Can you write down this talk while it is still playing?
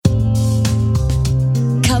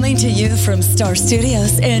Coming to you from Star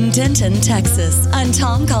Studios in Denton, Texas, and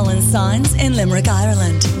Tom Collins Signs in Limerick,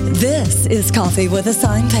 Ireland. This is Coffee with a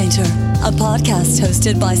Sign Painter, a podcast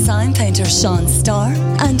hosted by sign painter Sean Starr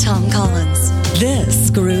and Tom Collins.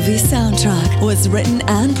 This groovy soundtrack was written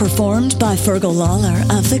and performed by Fergal Lawler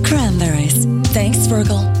of the Cranberries. Thanks,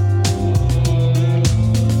 Fergal.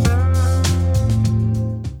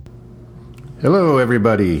 Hello,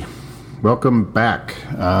 everybody. Welcome back.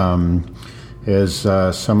 As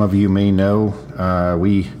some of you may know,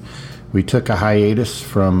 we took a hiatus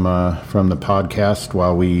from the podcast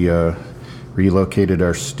while we relocated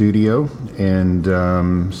our studio, and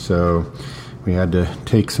so we had to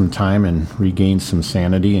take some time and regain some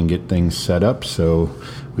sanity and get things set up. So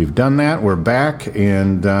we've done that. We're back,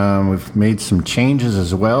 and we've made some changes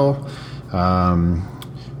as well.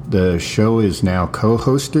 The show is now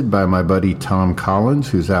co-hosted by my buddy Tom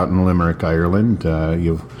Collins, who's out in Limerick, Ireland.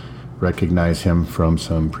 You'll recognize him from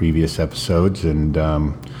some previous episodes, and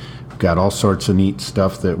we've got all sorts of neat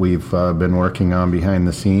stuff that we've been working on behind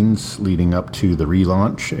the scenes leading up to the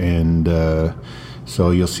relaunch, and so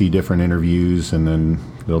you'll see different interviews, and then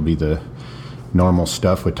there'll be the normal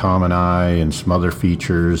stuff with Tom and I and some other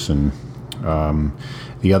features, and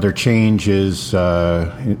the other change is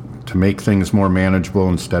to make things more manageable.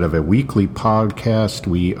 Instead of a weekly podcast,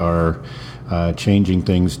 we are changing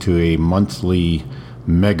things to a monthly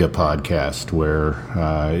mega podcast where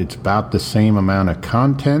it's about the same amount of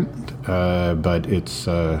content, but it's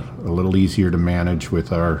a little easier to manage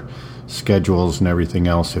with our schedules and everything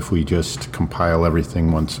else if we just compile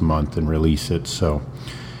everything once a month and release it. So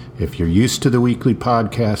if you're used to the weekly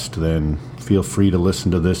podcast, then feel free to listen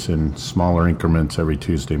to this in smaller increments every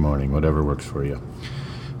Tuesday morning, whatever works for you.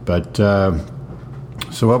 But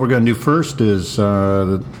so what we're going to do first is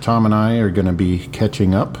Tom and I are going to be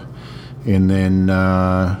catching up. And then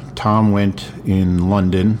Tom went in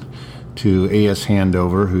London to A.S.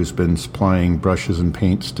 Handover, who's been supplying brushes and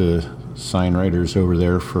paints to sign writers over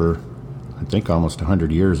there for, I think, almost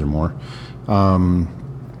 100 years or more.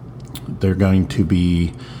 They're going to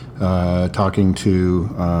be talking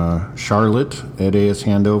to Charlotte at A.S.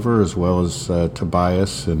 Handover, as well as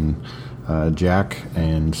Tobias and Jack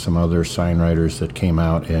and some other sign writers that came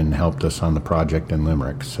out and helped us on the project in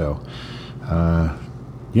Limerick. So,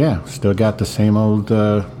 yeah, still got the same old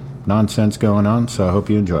nonsense going on, so I hope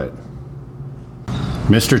you enjoy it.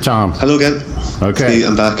 Mr. Tom. Hello again. Okay. Hey,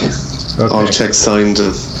 I'm back. Okay. All checks signed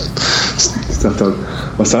and stuff done.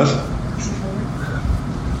 What's that?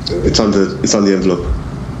 It's on the envelope.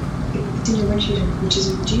 It's in your windshield, which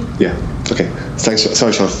is a Jeep. Yeah. Okay. Thanks.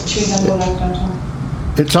 Sorry, Sean.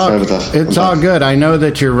 It's all good. I know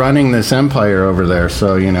that you're running this empire over there,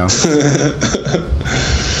 so you know.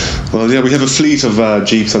 Well, yeah, we have a fleet of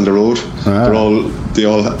Jeeps on the road. They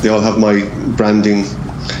all have my branding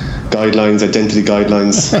guidelines, identity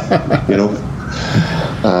guidelines, you know,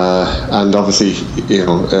 and obviously, you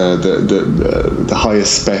know, the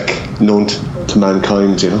highest spec known to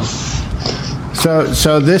mankind, you know.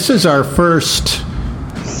 So this is our first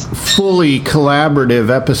fully collaborative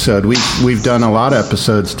episode. We've done a lot of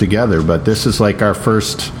episodes together, but this is like our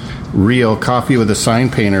first real Coffee with a Sign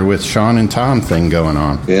Painter with Sean and Tom thing going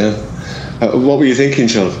on. Yeah. What were you thinking,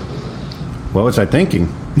 Sean? What was I thinking?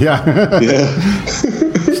 Yeah. Yeah.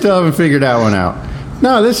 Still haven't figured that one out.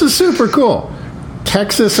 No, this is super cool.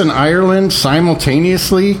 Texas and Ireland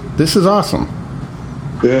simultaneously. This is awesome.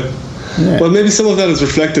 Yeah. Well, maybe some of that is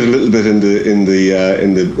reflected a little bit in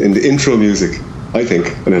the intro music. I think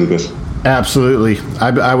a little bit. Absolutely.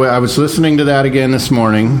 I was listening to that again this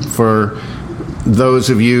morning. For those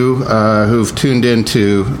of you who've tuned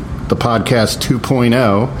into the podcast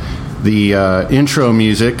 2.0, the intro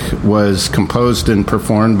music was composed and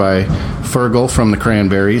performed by Fergal from the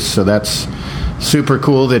Cranberries. So that's super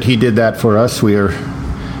cool that he did that for us. We are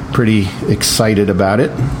pretty excited about it.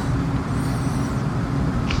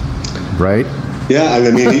 Right? Yeah, and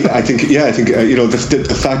I mean, I think you know,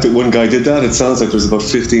 the fact that one guy did that, it sounds like there's about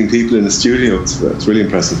 15 people in the studio. It's really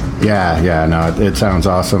impressive. Yeah, no, it sounds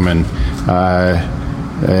awesome, and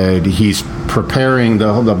he's preparing.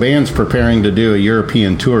 The band's preparing to do a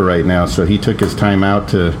European tour right now, so he took his time out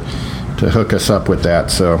to hook us up with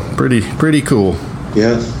that. So pretty cool.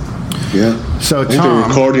 Yeah. So I think they're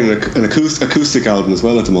recording an acoustic album as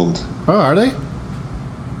well at the moment. Oh, are they?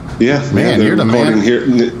 Yeah, man, you're the man here.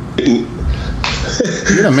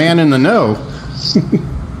 You're the man in the know.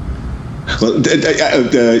 Well,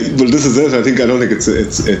 this is it. I don't think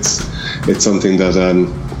it's something that.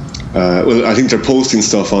 Well, I think they're posting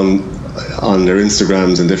stuff on their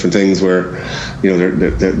Instagrams and different things where, you know,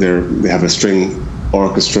 they have a string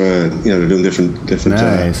orchestra, and they're doing different.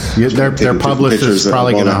 Nice. Their publicist is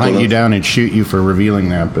probably going to hunt you down and shoot you for revealing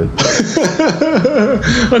that, but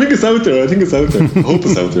I think it's out there. I hope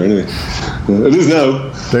it's out there anyway. It is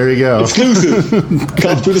now. There you go. Exclusive.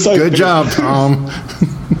 Good job, Tom.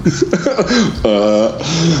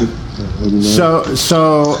 So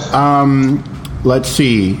let's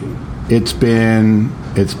see. It's been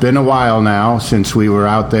a while now since we were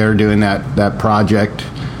out there doing that project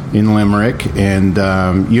in Limerick, and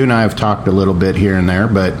you and I have talked a little bit here and there,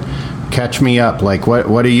 but catch me up. Like,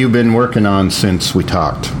 what have you been working on since we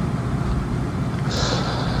talked?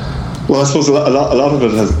 Well, I suppose a lot of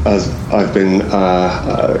it has I've been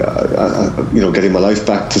getting my life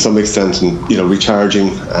back to some extent, and recharging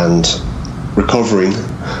and recovering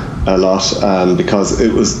a lot, because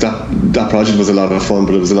it was that project was a lot of fun,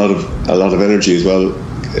 but it was a lot of energy as well.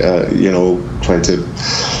 Trying to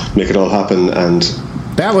make it all happen, and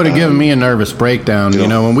that would have given me a nervous breakdown.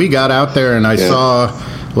 When we got out there and I saw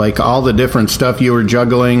like all the different stuff you were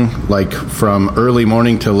juggling, like from early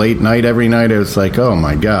morning to late night every night, it was like, oh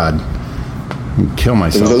my God, I'd kill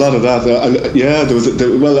myself. There was a lot of that.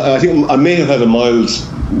 Well, I think I may have had a mild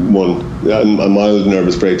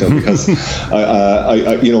nervous breakdown because we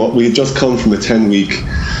had just come from a 10-week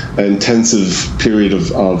intensive period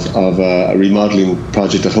of a remodeling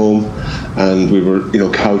project at home, and we were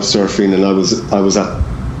couch surfing, and I was at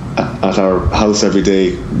our house every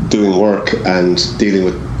day doing work and dealing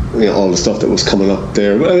with all the stuff that was coming up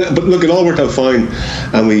there. But look, it all worked out fine,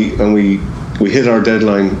 and we hit our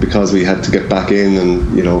deadline because we had to get back in,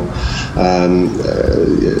 and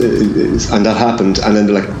and that happened. And then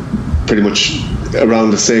pretty much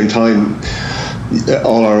around the same time,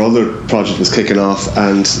 all our other project was kicking off,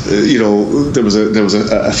 and there was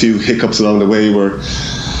a few hiccups along the way where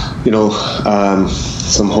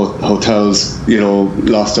some hotels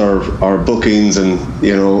lost our bookings, and we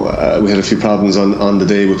had a few problems on the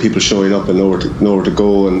day with people showing up and nowhere to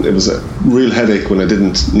go, and it was a real headache when I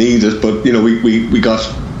didn't need it. But we got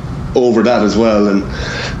over that as well, and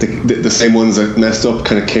the same ones that messed up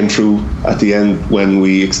kind of came through at the end when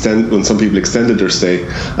some people extended their stay,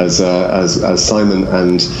 as Simon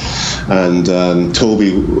and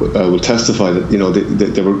Toby will testify that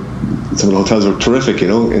they were, some of the hotels were terrific,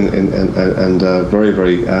 and very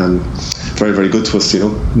very very very good to us,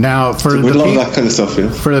 Now for a lot of that kind of stuff,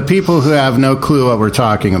 for the people who have no clue what we're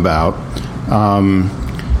talking about.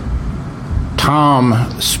 Tom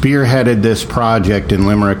spearheaded this project in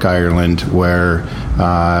Limerick, Ireland, where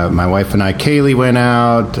my wife and I, Kaylee, went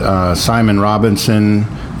out. Simon Robinson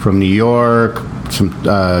from New York, some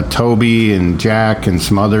Toby and Jack and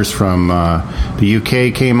some others from the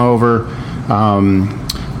UK came over,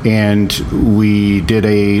 and we did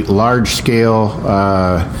a large-scale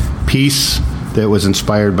piece that was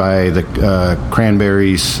inspired by the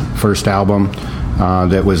Cranberries' first album.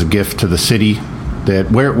 That was a gift to the city.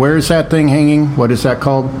 Where is that thing hanging? What is that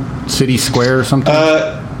called? City Square or something?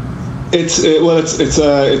 It's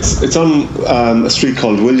on a street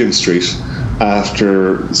called William Street,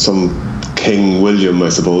 after some King William, I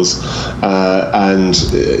suppose, and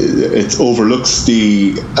it overlooks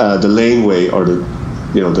the laneway, or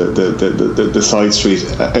the side street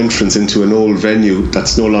entrance into an old venue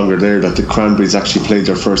that's no longer there, that the Cranberries actually played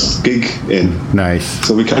their first gig in. Nice.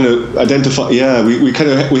 So we kind of identify. Yeah, we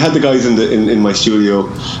had the guys in my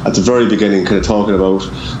studio at the very beginning, kind of talking about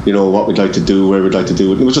what we'd like to do, where we'd like to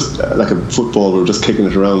do it. It was just like a football. We were just kicking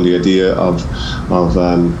it around, the idea of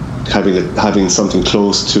having something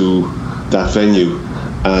close to that venue,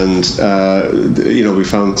 and we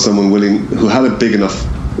found someone willing, who had a big enough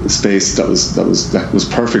space that was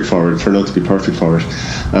perfect for it, turned out to be perfect for it,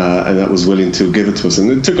 and that was willing to give it to us. And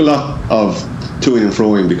it took a lot of toing and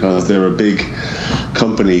froing, because they're a big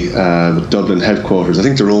company with Dublin headquarters. I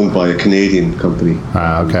think they're owned by a Canadian company.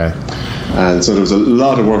 Okay. And so there was a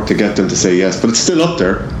lot of work to get them to say yes, but it's still up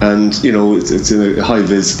there, and it's in a high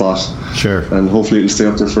vis spot. Sure. And hopefully it'll stay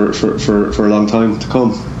up there for a long time to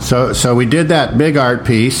come. So we did that big art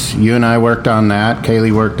piece. You and I worked on that.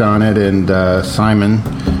 Kaylee worked on it, and Simon.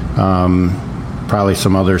 Probably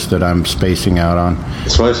some others that I'm spacing out on.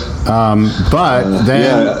 That's right. But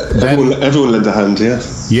then everyone lent a hand. Yeah.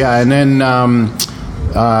 Yeah, and then.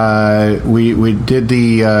 We did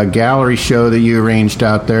the gallery show that you arranged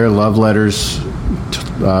out there, Love Letters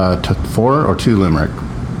to Limerick.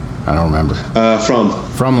 I don't remember.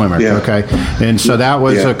 From Limerick, yeah. Okay. And so that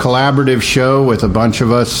was a collaborative show with a bunch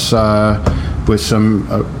of us with some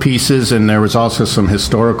pieces, and there was also some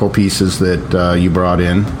historical pieces that you brought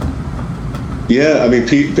in. Yeah, I mean,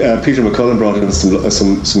 Peter McCullen brought in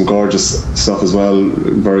some gorgeous stuff as well.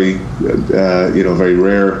 Very, very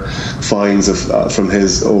rare finds from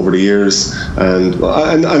his over the years, and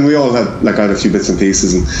we all had, I had a few bits and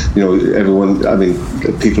pieces, and everyone. I mean,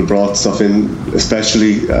 people brought stuff in.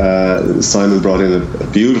 Especially Simon brought in a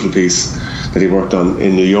beautiful piece that he worked on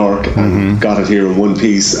in New York and got it here in one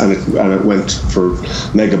piece, and it went for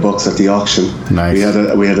mega bucks at the auction. Nice.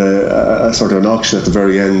 We had a sort of an auction at the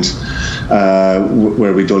very end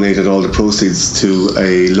where we donated all the proceeds to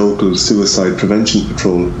a local suicide prevention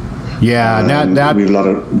patrol. Yeah, that we have a lot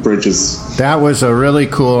of bridges. That was a really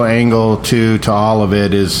cool angle to all of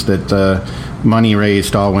it, is that the money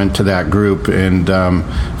raised all went to that group. And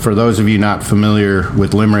for those of you not familiar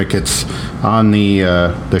with Limerick, it's on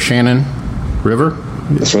the Shannon River.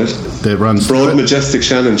 That's right. That runs Broad Majestic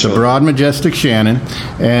Shannon. The Broad Majestic Shannon,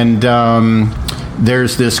 and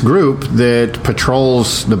there's this group that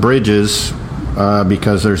patrols the bridges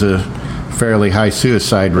because there's a fairly high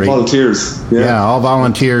suicide rate. Volunteers. Yeah, all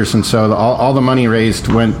volunteers, and so all the money raised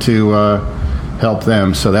went to help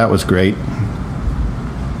them. So that was great.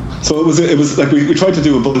 So it was like we tried to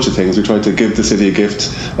do a bunch of things. We tried to give the city a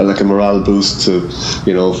gift, like a morale boost to,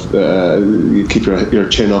 keep your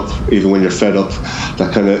chin up even when you're fed up.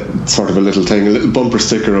 That kind of sort of a little thing, a little bumper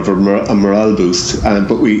sticker of a morale boost.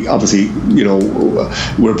 But we obviously,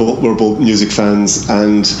 we're both music fans,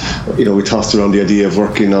 and we tossed around the idea of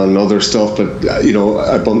working on other stuff. But it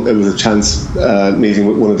was a chance meeting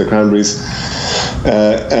with one of the Cranberries,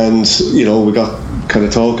 and we got kind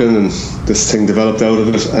of talking, and this thing developed out of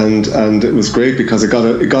it, and it was great because it got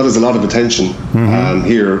us a lot of attention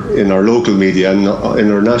here in our local media and in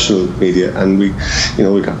our national media, and we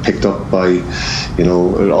got picked up by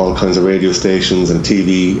all kinds of radio stations and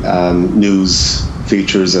TV news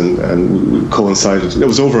features, and we coincided. It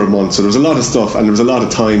was over a month, so there was a lot of stuff, and there was a lot of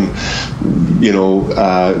time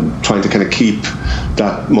trying to kind of keep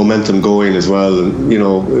that momentum going as well. And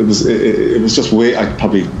it was just way, I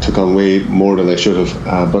probably took on way more than I should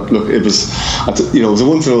have, but look, it was it was a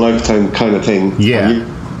once in a lifetime kind of thing. Yeah.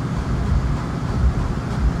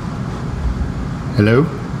 Hello?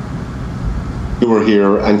 You were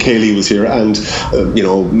here, and Kaylee was here, and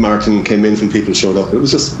Martin came in when people showed up. It was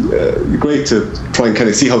just great to try and kind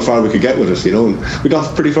of see how far we could get with it, and we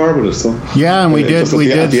got pretty far with it. So yeah, and we did.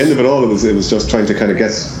 At the end of it all, it was just trying to kind of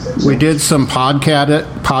get. We did some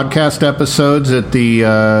podcast episodes at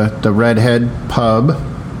the Red Hen pub.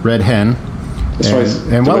 That's right.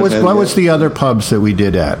 And what was the other pubs that we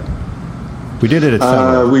did at? We did it at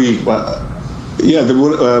several.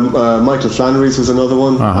 Michael Flannery's was another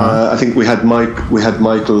one. I think we had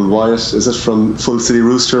Michael Wyatt. Is it from Full City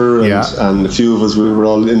Rooster? And a few of us, we were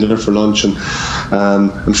all in there for lunch, and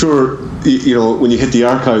I'm sure when you hit the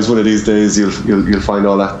archives one of these days, you'll find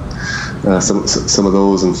all that, some of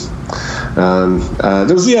those, and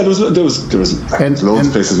there was loads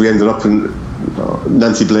of places. We ended up in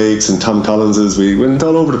Nancy Blake's and Tom Collins's. We went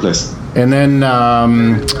all over the place. And then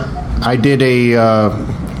I did a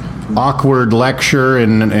awkward lecture,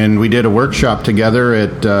 and we did a workshop together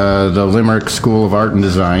at the Limerick School of Art and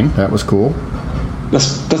Design. That was cool.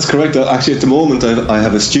 That's correct. Actually, at the moment, I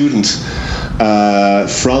have a student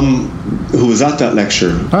who was at that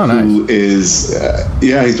lecture. Oh, nice. Who is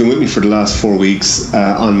he's been with me for the last 4 weeks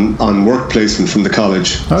on work placement from the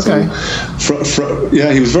college. Okay. So,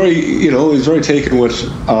 he was very taken with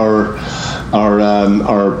our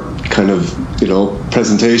kind of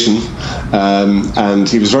presentation, and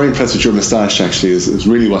he was very impressed with your moustache. Actually, is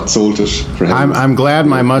really what sold it for him. I'm glad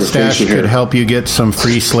my mustache could help you get some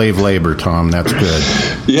free slave labor, Tom. That's good.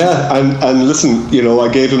 Yeah, and listen, I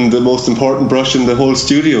gave him the most important brush in the whole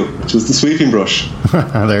studio, which was the sweeping brush.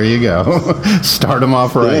 There you go. Start him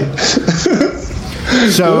off right. Yeah.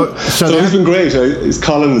 So he's been great.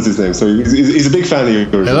 Colin is his name. So he's a big fan of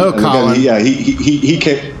yours. Hello, Colin. Again, he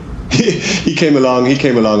came. He came along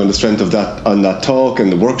on the strength of that talk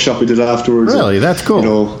and the workshop we did afterwards. Really, that's cool.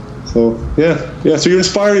 So so you're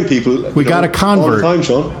inspiring people. We got a convert all the time,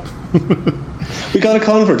 Sean. We got a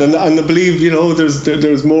convert, and I believe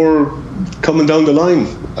there's more coming down the line,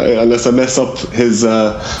 unless I mess up his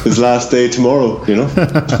last day tomorrow.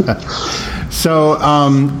 So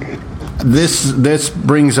this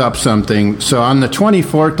brings up something. So on the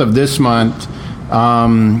 24th of this month,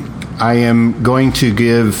 I am going to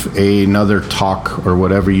give another talk, or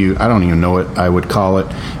whatever I don't even know what I would call it,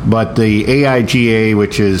 but the AIGA,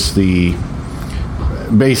 which is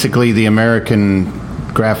basically the American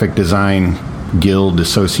Graphic Design Guild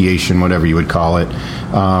Association, whatever you would call it,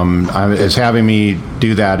 is having me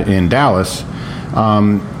do that in Dallas.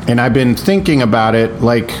 And I've been thinking about it,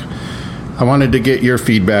 like, I wanted to get your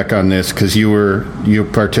feedback on this because you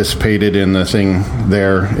participated in the thing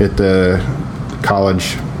there at the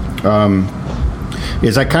college.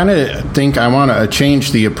 Is I kind of think I want to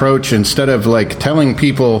change the approach. Instead of like telling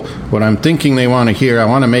people what I'm thinking they want to hear, I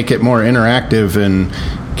want to make it more interactive and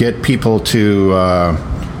get people to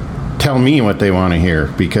tell me what they want to hear,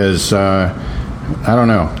 because I don't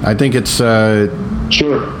know. I think it's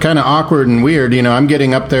kind of awkward and weird. You know, I'm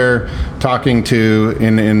getting up there talking to,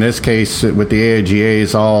 in this case with the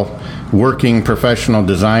AIGAs, all working professional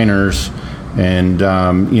designers. And,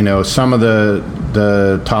 you know, some of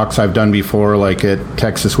the talks I've done before, like at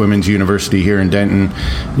Texas Women's University here in Denton,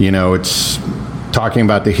 you know, it's talking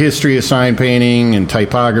about the history of sign painting and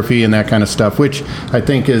typography and that kind of stuff, which I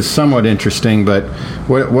think is somewhat interesting. But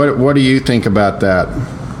what do you think about that?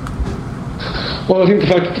 Well, I think the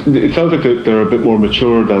fact it sounds like they're a bit more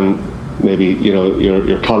mature than maybe, you know,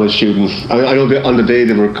 your college students. I know that on the day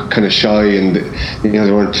they were kind of shy, and you know,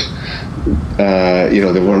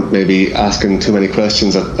 they weren't maybe asking too many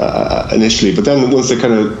questions initially. But then once they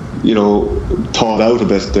kind of, you know, thawed out a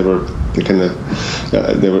bit, they were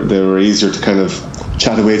easier to kind of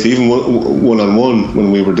chat away to, even one-on-one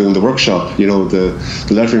when we were doing the workshop. You know, the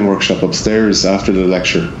lettering workshop upstairs after the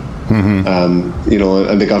lecture. Mm-hmm. You know,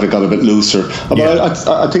 and they got a bit looser. But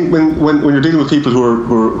I think when you're dealing with people who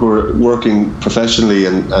are working professionally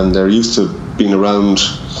and they're used to being around,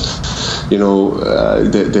 you know,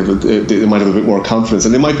 they might have a bit more confidence,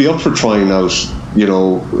 and they might be up for trying out. You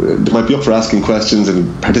know, they might be up for asking questions and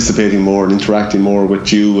participating more and interacting more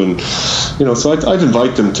with you, and you know. So I'd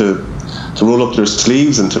invite them to roll up their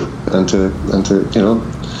sleeves and to you know,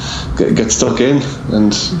 get stuck in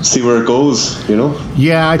and see where it goes, you know.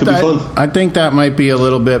 Yeah, I think that might be a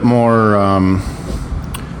little bit more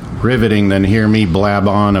riveting than hear me blab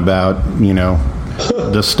on about, you know,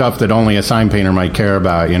 the stuff that only a sign painter might care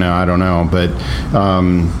about, you know. I don't know, but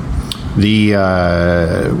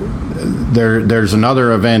there's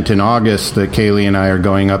another event in August that Kaylee and I are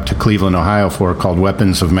going up to Cleveland, Ohio for, called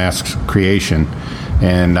Weapons of Mass Creation.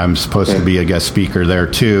 And I'm supposed to be a guest speaker there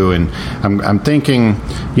too. And I'm thinking,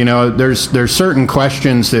 you know, there's certain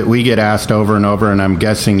questions that we get asked over and over, and I'm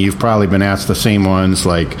guessing you've probably been asked the same ones,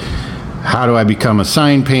 like, how do I become a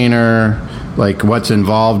sign painter? Like, what's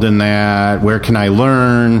involved in that? Where can I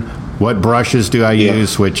learn? What brushes do I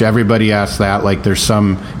use? Which everybody asks that, like there's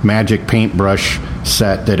some magic paintbrush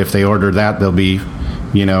set that if they order that, they'll be,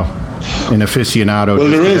 you know, an aficionado. Well,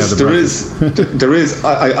 there is.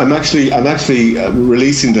 I'm actually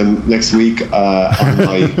releasing them next week on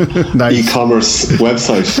my e-commerce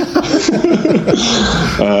website.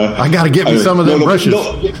 I got to get me some of them brushes.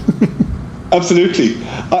 Absolutely.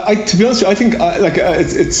 To be honest with you, I think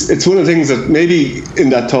it's one of the things that maybe in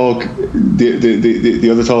that talk, the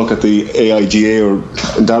other talk at the AIGA or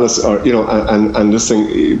in Dallas, or you know, and this thing,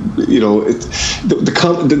 you know,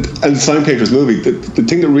 and Sign Painters movie. The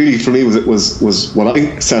thing that really for me was what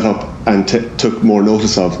I set up and took more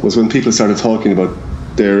notice of was when people started talking about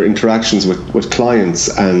their interactions with clients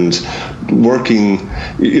and working,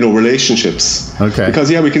 you know, relationships. Okay.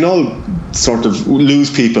 Because we can all sort of lose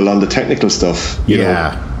people on the technical stuff. You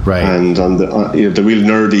know, right. And on the you know, the real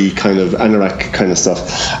nerdy kind of anorak kind of stuff.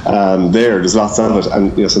 There's lots of it,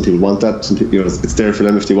 and you know, some people want that. Some people, you know, it's there for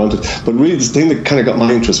them if they want it. But really, the thing that kind of got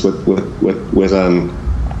my interest with the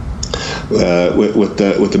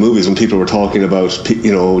movies, when people were talking about,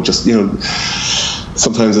 you know, just, you know,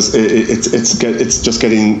 sometimes it's just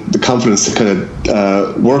getting the confidence to kind of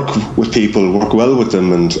work with people, work well with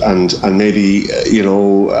them, and maybe, you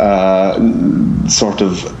know, sort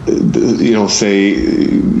of, you know, say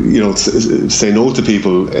no to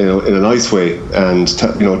people, you know, in a nice way, and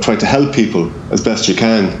you know, try to help people as best you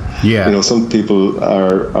can. Yeah. You know, some people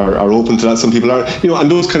are open to that, some people are, you know, and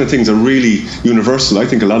those kind of things are really universal. I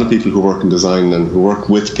think a lot of people who work in design and who work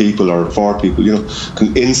with people or for people, you know,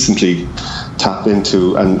 can instantly tap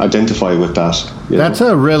into and identify with that. That's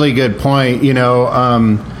a really good point. You know,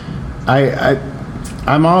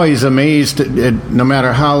 I'm always amazed at, no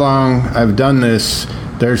matter how long I've done this,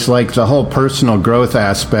 there's like the whole personal growth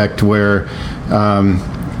aspect where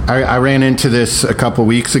I ran into this a couple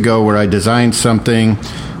weeks ago where I designed something.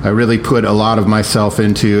 I really put a lot of myself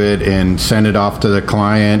into it and sent it off to the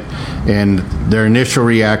client, and their initial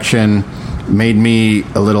reaction made me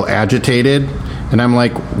a little agitated. And I'm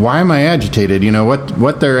like, why am I agitated? You know,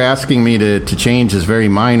 what they're asking me to change is very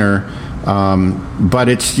minor. But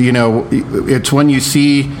it's, you know, it's when you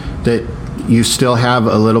see that you still have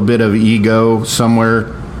a little bit of ego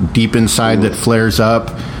somewhere deep inside that flares up.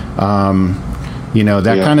 You know,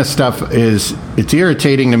 that kind of stuff it's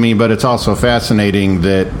irritating to me, but it's also fascinating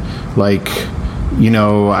that, like,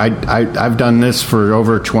 I've done this for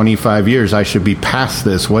over 25 years. I should be past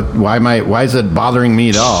this. Why is it bothering me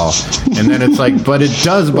at all? And then it's like, but it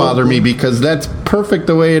does bother me because that's perfect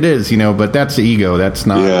the way it is, but that's the ego. That's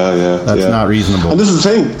not, not reasonable. And this is the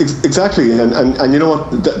thing, exactly. And you know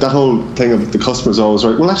what, that whole thing of the customer's always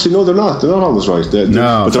right. Well, actually, no, they're not. They're not always right.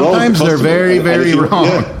 No, but sometimes they're very, very wrong.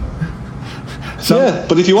 Yeah,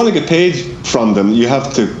 but if you want to get paid from them, you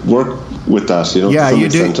have to work with that, Yeah, you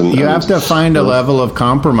do. You have to find a level of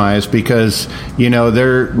compromise because,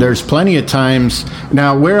 there's plenty of times.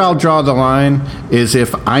 Now, where I'll draw the line is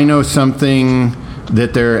if I know something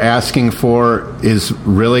that they're asking for is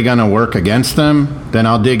really going to work against them, then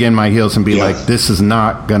I'll dig in my heels and be like, this is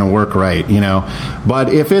not going to work right,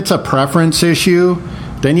 But if it's a preference issue,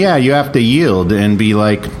 then you have to yield and be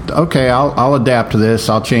like, okay, I'll adapt to this.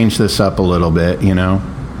 I'll change this up a little bit,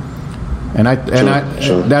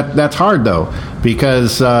 Sure. That's hard though,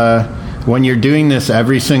 because when you're doing this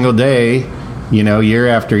every single day, year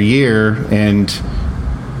after year, and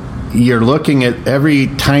you're looking at every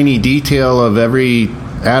tiny detail of every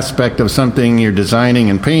aspect of something you're designing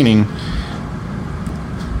and painting,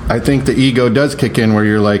 I think the ego does kick in where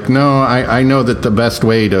you're like, no, I know that the best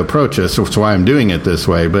way to approach this, that's why I'm doing it this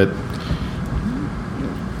way, but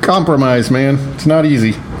compromise, man, it's not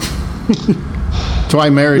easy. That's why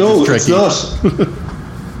marriage is tricky. No, it's not.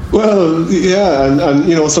 Well, yeah,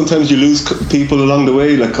 and sometimes you lose people along the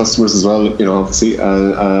way, like customers as well, obviously,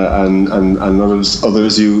 and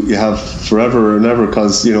others you have forever and ever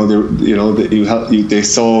because they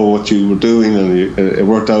saw what you were doing and it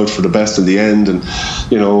worked out for the best in the end, and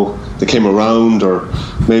they came around, or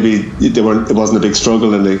maybe it wasn't a big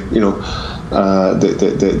struggle and they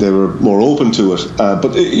were more open to it,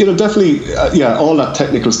 but definitely all that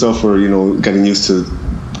technical stuff where getting used to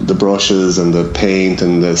the brushes and the paint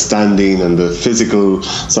and the standing and the physical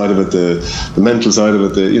side of it, the mental side of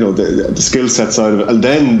it, the skill set side of it, and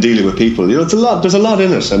then dealing with people. It's a lot. There's a lot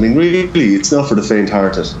in it. I mean, really, it's not for the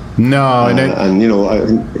faint-hearted. No,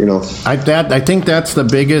 I think that's the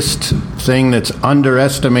biggest thing that's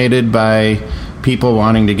underestimated by people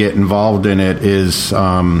wanting to get involved in it is.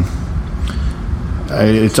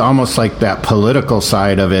 It's almost like that political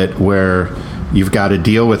side of it where you've got to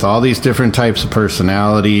deal with all these different types of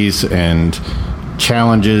personalities and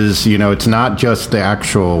challenges. It's not just the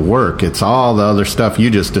actual work. It's all the other stuff you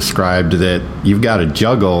just described that you've got to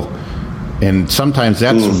juggle. And sometimes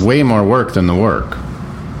that's way more work than the work.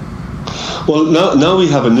 Well, now we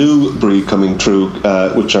have a new breed coming through,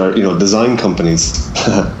 which are design companies.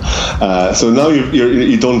 So now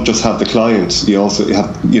you don't just have the client. You also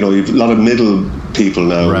have you've a lot of middle people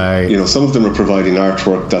now. Right. Some of them are providing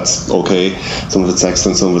artwork that's okay. Some of it's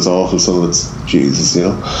excellent. Some of it's awful. Some of it's Jesus.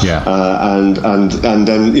 Yeah. And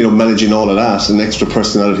then managing all of that and extra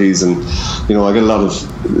personalities, and I get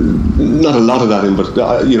not a lot of that in, but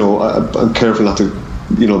I'm careful not to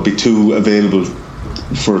be too available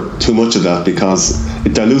for too much of that because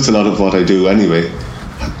it dilutes a lot of what I do anyway.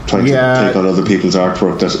 Trying to take on other people's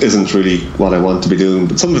artwork that isn't really what I want to be doing,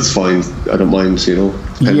 but some of it's fine. I don't mind, depends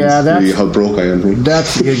really how broke I am.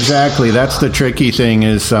 That's the tricky thing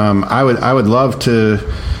is I would love to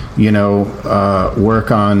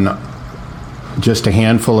work on just a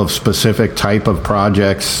handful of specific type of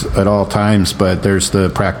projects at all times, but there's the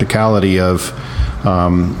practicality of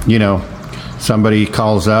somebody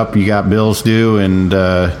calls up, you got bills due, and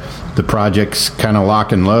the project's kind of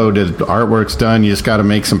lock and load. The artwork's done. You just got to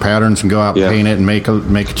make some patterns and go out and paint it and make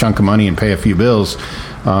a chunk of money and pay a few bills.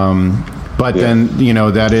 But then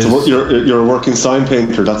that is. So you're a working sign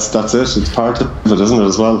painter. That's it. It's part of it, isn't it?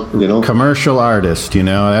 As well, Commercial artist.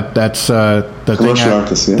 That's the commercial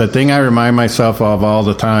artist. Yeah. The thing I remind myself of all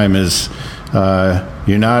the time is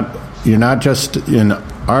you're not just an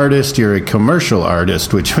artist, you're a commercial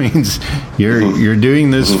artist, which means you're doing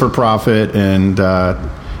this for profit, and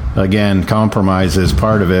again, compromise is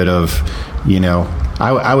part of it.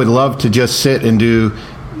 I would love to just sit and do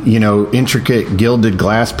intricate gilded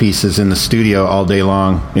glass pieces in the studio all day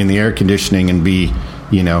long in the air conditioning and be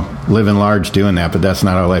living large doing that, but that's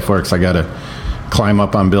not how life works. I gotta climb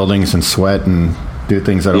up on buildings and sweat and do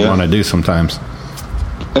things I don't want to do sometimes.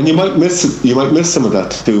 And you might miss some of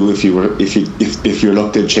that too if your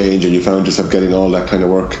luck did change and you found yourself getting all that kind of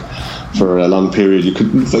work for a long period. You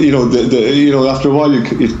could, after a while, you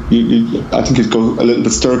I think you'd go a little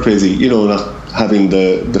bit stir crazy. Not having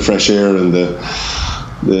the fresh air and the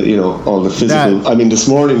all the physical. I mean, this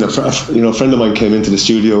morning, a friend of mine came into the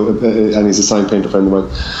studio, and he's a sign painter friend of mine,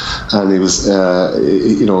 and he was,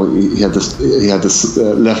 he had this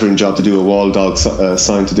lettering job to do, a wall dog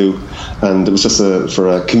sign to do, and it was just for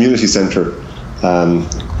a community centre,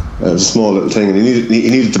 It was a small little thing, and he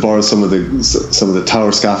needed to borrow some of the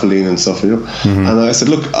tower scaffolding and stuff, you know. Mm-hmm. And I said,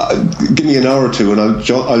 look, give me an hour or two, and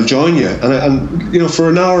I'll join you. And you know, for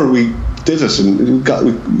an hour we did it, and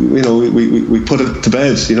we put it to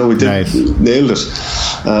bed. You know, we nailed it.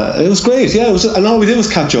 It was great. Yeah, it was, and all we did was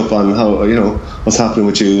catch up on how, you know, what's happening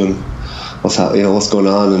with you and what's going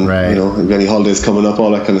on, and you know, any holidays coming up,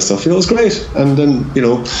 all that kind of stuff. You know, it was great. And then, you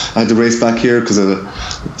know, I had to race back here because of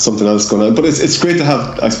something else going on. But it's great to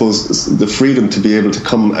have, I suppose, the freedom to be able to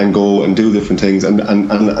come and go and do different things, and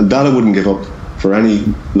that I wouldn't give up for any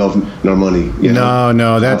love nor money.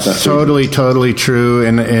 No, that's totally true.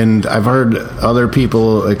 And I've heard other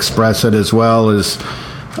people express it as well, as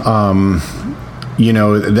you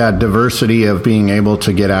know, that diversity of being able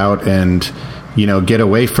to get out and, you know, get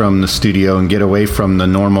away from the studio and get away from the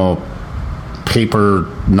normal paper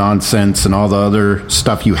nonsense and all the other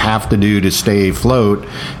stuff you have to do to stay afloat,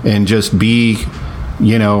 and just be,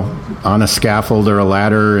 you know, on a scaffold or a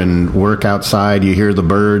ladder and work outside. You hear the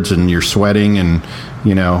birds and you're sweating, and,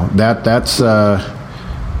 you know, that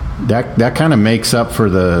kind of makes up for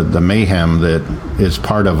the mayhem that is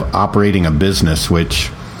part of operating a business, which,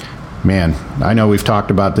 man, I know we've talked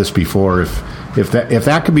about this before. If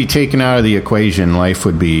that could be taken out of the equation, life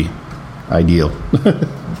would be ideal.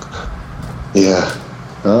 Yeah.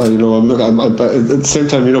 You know, at the same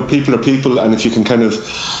time, you know, people are people, and if you can kind of,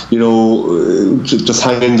 you know, just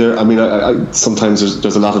hang in there. I mean, I sometimes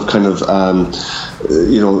there's a lot of kind of,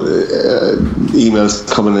 you know, emails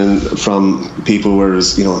coming in from people,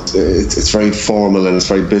 whereas, you know, it's very formal and it's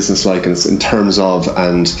very businesslike, and it's in terms of,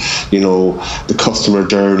 and, you know, the customer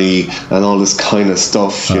journey and all this kind of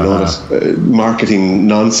stuff, you know, that marketing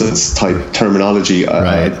nonsense type terminology.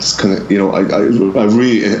 I just kind of, you know,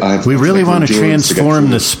 we really want to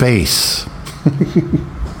transform the space.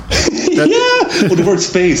 Yeah, well, the word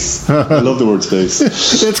space. I love the word space.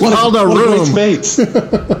 It's called a room. Space.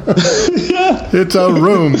 Yeah, it's a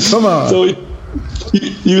room. Come on. So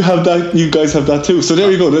you have that. You guys have that too. So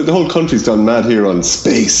there you go. The whole country's gone mad here on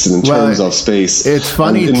space, and in terms of space. It's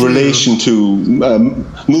funny in relation to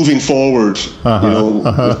moving forward. You know,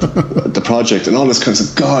 the project and all this kind of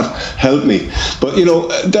stuff. God help me. But, you know,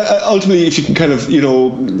 ultimately, if you can kind of, you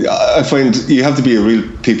know, I find you have to be a real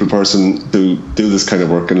people person to do this kind of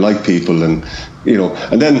work and like people, and, you know,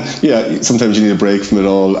 and then, yeah, sometimes you need a break from it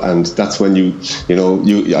all, and that's when you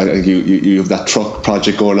have that truck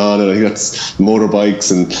project going on, and I think that's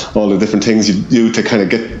motorbikes and all the different things you do to kind of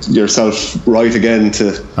get yourself right again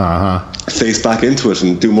to face back into it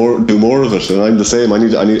and do more of it. And I'm the same. I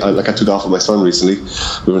took off with my son recently.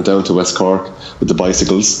 We went down to West Cork with the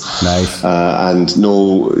bicycles. Nice. And it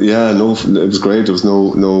was great. There was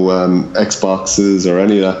no Xboxes or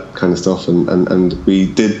any of that kind of stuff, and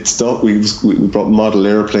we did stuff. We brought model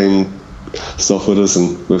airplane stuff with us,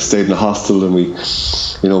 and we stayed in a hostel, and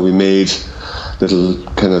we made little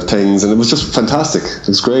kind of things, and it was just fantastic. It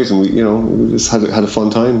was great, and we just had a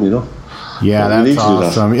fun time, you know. Yeah, that's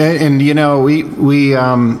awesome. And you know, we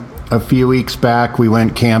a few weeks back we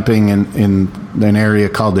went camping in an area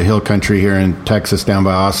called the Hill Country here in Texas, down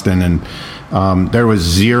by Austin, and there was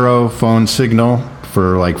zero phone signal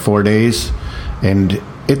for like 4 days, and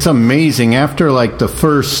it's amazing. After like the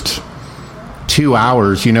first 2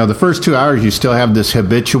 hours, you know, the first 2 hours you still have this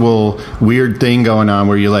habitual weird thing going on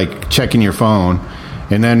where you're like checking your phone,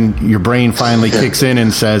 and then your brain finally kicks in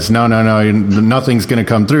and says, no, nothing's going to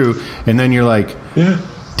come through. And then you're like,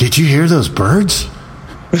 did you hear those birds?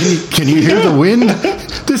 Can you hear the wind?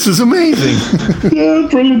 This is amazing. Yeah,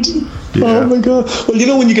 brilliant. Yeah. Oh my God. Well, you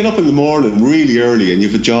know, when you get up in the morning really early and you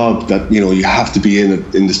have a job that, you know, you have to be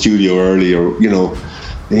in the studio early, or, you know,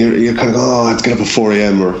 and you're kind of, I have to get up at 4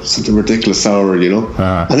 a.m. or something ridiculous hour, you know.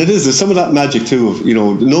 And there's some of that magic too of, you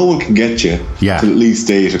know, no one can get you till at least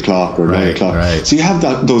 8 o'clock or 9 o'clock. Right. So you have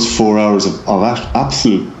those 4 hours of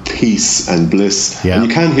absolute peace and bliss, and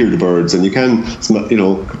you can hear the birds, and you can, you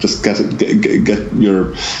know, just get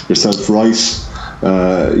yourself right.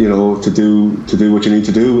 You know, to do what you need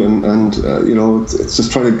to do, and you know, it's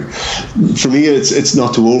just trying to. For me, it's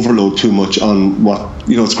not to overload too much on what,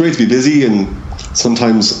 you know. It's great to be busy, and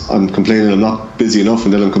sometimes I'm complaining I'm not busy enough,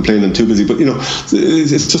 and then I'm complaining I'm too busy. But, you know,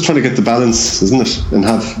 it's just trying to get the balance, isn't it? And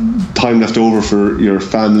have time left over for your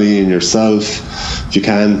family and yourself, if you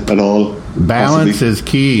can at all. Balance is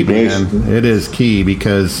key, man. It is key,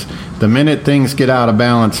 because the minute things get out of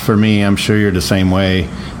balance for me, I'm sure you're the same way,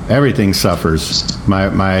 everything suffers. My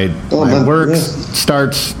work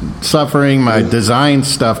starts suffering. My design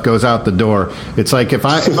stuff goes out the door. It's like if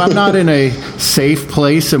I'm not in a safe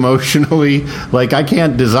place emotionally, like I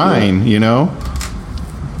can't design, you know.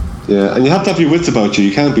 Yeah, and you have to have your wits about you.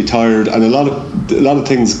 You can't be tired, and a lot of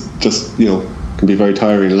things just, you know, can be very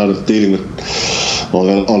tiring. A lot of dealing with all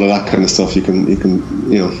of that kind of stuff. You can,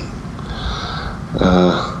 you know.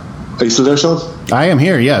 Are you still there, Sean? I am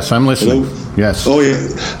here. Yes, I'm listening. Hello? Yes. Oh yeah.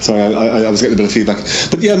 Sorry, I was getting a bit of feedback.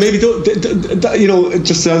 But yeah, maybe you know,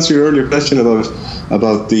 just to answer your earlier question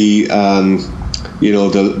about the you know,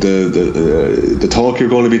 the talk you're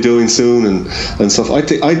going to be doing soon and stuff. I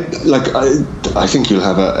think you'll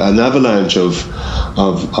have an avalanche of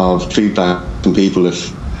feedback from people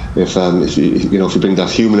if you bring that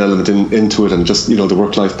human element into it, and just, you know, the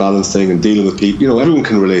work-life balance thing and dealing with people. You know, everyone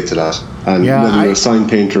can relate to that. And whether you're a sign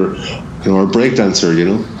painter, you know, or a break dancer, you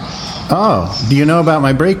know. Oh, do you know about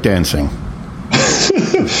my break dancing?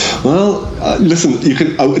 Well, listen, you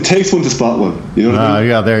can. It takes one to spot one. You know what I mean?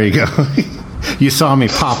 Yeah, there you go. You saw me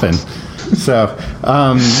popping. So,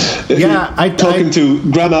 I'm talking to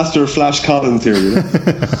Grandmaster Flash Collins here. You know?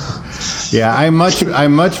 Yeah, I'm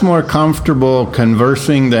much more comfortable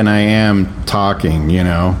conversing than I am talking. You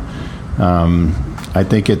know, I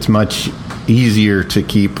think it's much easier to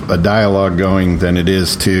keep a dialogue going than it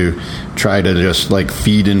is to try to just like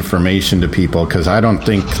feed information to people, because I don't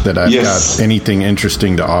think that I've got anything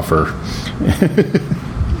interesting to offer.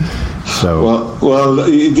 So well,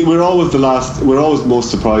 we're always most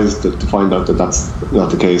surprised to find out that that's not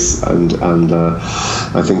the case, and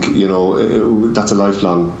I think, you know, that's a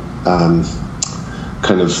lifelong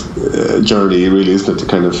kind of journey, really, isn't it? To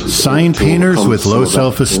kind of sign painters with low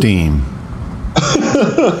self-esteem.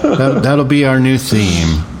 That'll be our new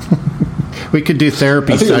theme. We could do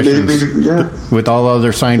therapy sessions with all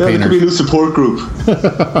other sign painters. It could be a new support group.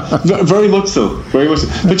 Very much so. Very much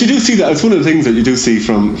so. But you do see that. It's one of the things that you do see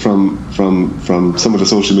from some of the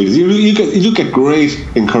social media. You do get great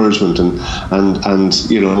encouragement, and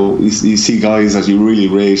you know, you see guys that you really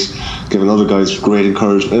rate giving other guys great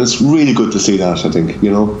encouragement, and it's really good to see that, I think,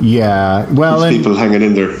 you know. Yeah. Well, and people hanging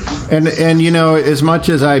in there. And you know, as much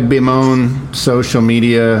as I bemoan social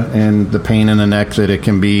media and the pain in the neck that it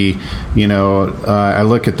can be, you know, I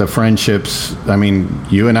look at the friendships. I mean,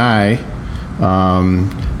 you and I,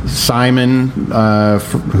 Simon,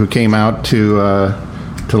 who came out to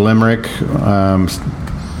Limerick,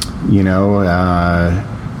 you know,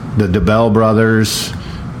 the DeBell brothers,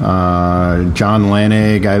 John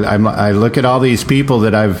Lenig. I look at all these people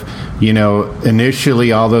that I've, you know,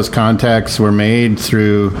 initially all those contacts were made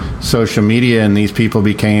through social media, and these people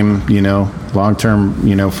became, you know, long-term,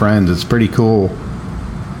 you know, friends. It's pretty cool.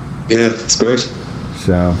 Yeah, it's great.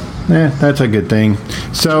 So, that's a good thing.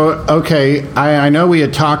 So, okay, I know we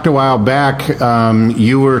had talked a while back.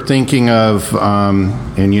 You were thinking of,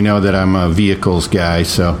 and you know that I'm a vehicles guy,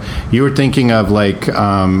 so you were thinking of like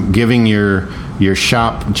giving your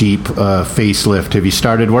shop Jeep facelift. Have you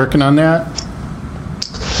started working on that?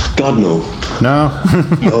 God, no. No?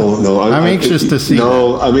 No. I'm anxious to see.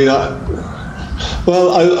 No, that.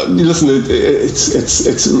 I mean, listen.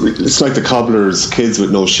 It's like the cobbler's kids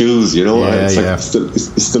with no shoes. You know, it's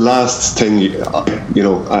the last thing. You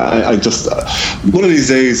know, I just one of these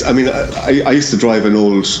days. I mean, I used to drive an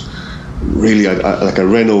old, really like a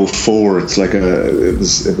Renault 4. It's like it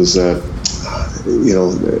was you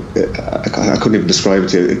know, I couldn't even describe it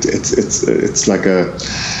to you. It's like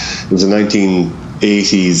it was a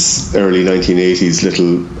 1980s, early 1980s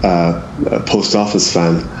little post office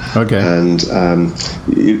van. Okay. And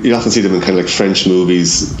you often see them in kind of like French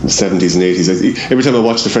movies, the 70s and 80s. Every time I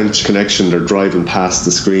watch The French Connection, they're driving past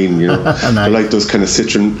the screen, you know. Nice. They're like those kind of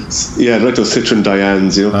they're like those Citroen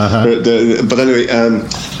Dianes, you know. Uh-huh. But anyway,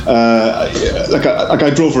 like I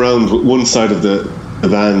drove around one side of the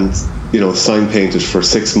van, you know, sign painted for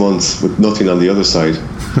 6 months with nothing on the other side,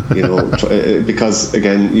 you know, because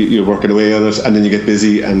again, you're working away on it, and then you get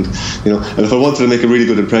busy, and you know, and if I wanted to make a really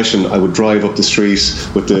good impression, I would drive up the street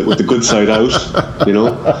with the good side out, you know,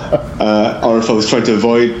 or if I was trying to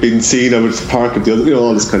avoid being seen, I would park at the other, you know,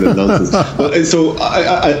 all this kind of nonsense. But so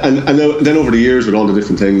and then over the years with all the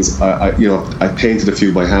different things, I painted a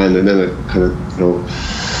few by hand, and then it kind of, you know,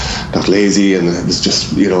 got lazy, and it was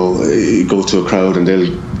just, you know, you go to a crowd and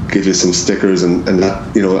they'll give you some stickers, and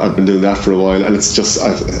that, you know, I've been doing that for a while, and it's just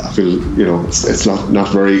I feel, you know, it's not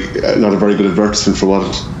a very good advertisement for what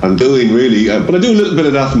I'm doing, really, but I do a little bit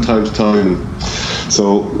of that from time to time.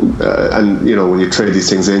 So and you know, when you trade these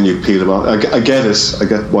things in, you peel them off. I get it. I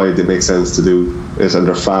get why they make sense to do it, and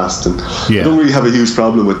they're fast, and Yeah. I don't really have a huge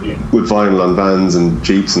problem with vinyl on vans and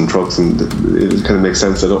Jeeps and trucks, and it kind of makes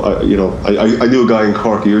sense. I knew a guy in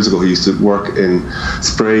Cork years ago who used to work in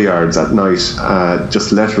spray yards at night,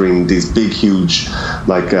 just lettering these big, huge,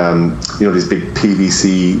 like these big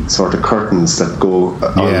PVC sort of curtains that go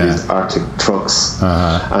on these Arctic trucks,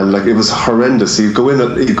 and like it was horrendous. He'd go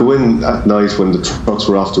in at night when the trucks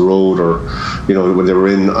were off the road, or when they were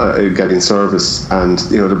in getting service, and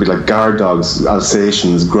there'd be like guard dogs,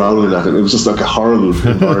 Alsatians, growling at him. It was just like a horrible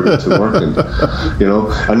environment to work in.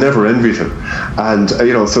 I never envied him, and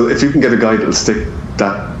so if you can get a guy that'll stick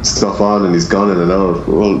that stuff on and he's gone in an hour,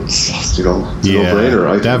 well, it's a no-brainer.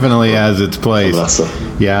 I definitely has its place.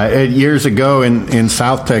 Years ago in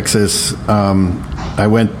South Texas, I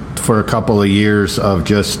went for a couple of years of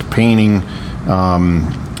just painting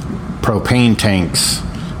propane tanks,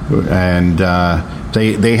 and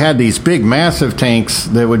they had these big, massive tanks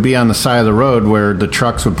that would be on the side of the road where the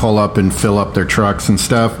trucks would pull up and fill up their trucks and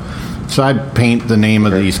stuff. So I'd paint the name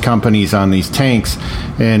of these companies on these tanks,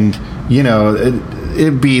 and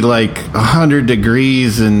it'd be like 100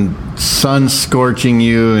 degrees and sun scorching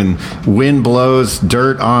you, and wind blows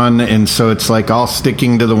dirt on, and so it's like all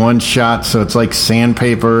sticking to the one shot, so it's like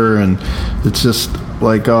sandpaper, and it's just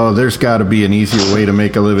like, oh, there's got to be an easier way to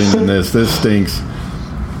make a living than this. This stinks.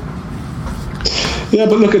 Yeah,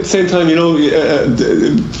 but look, at the same time, I'll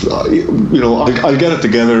get it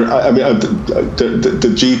together. I mean,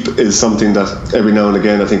 the Jeep is something that every now and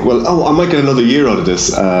again I think, I might get another year out of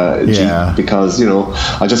this Jeep, because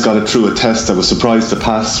I just got it through a test. I was surprised to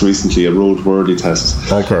pass recently a roadworthy test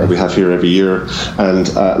that we have here every year, and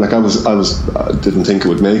I didn't think it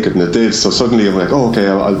would make it, and it did. So suddenly I'm like,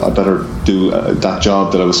 I better do that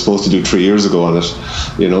job that I was supposed to do 3 years ago on it,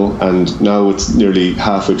 and now it's nearly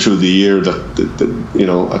halfway through the year that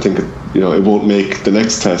I think it won't make the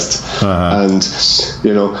next test, and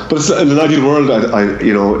but it's, in an ideal world, I'd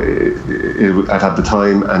have the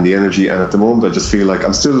time and the energy, and at the moment I just feel like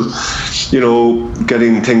I'm still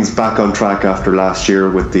getting things back on track after last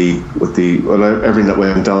year with everything that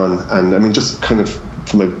went on, and I mean just kind of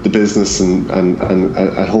from the business and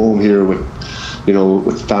at home here with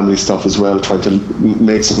with family stuff as well, trying to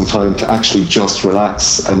make some time to actually just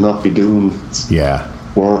relax and not be doing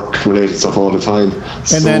work related stuff all the time.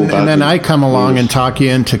 And then I come along and talk you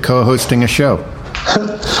into co-hosting a show.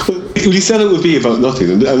 Well, you said it would be about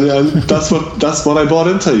nothing, and that's what I bought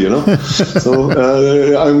into, So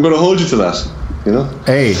I'm going to hold you to that,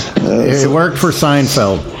 Hey, it worked for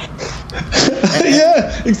Seinfeld.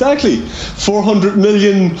 Yeah, exactly. $400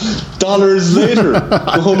 million later,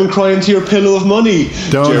 go home and cry into your pillow of money.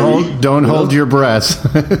 Don't hold your breath.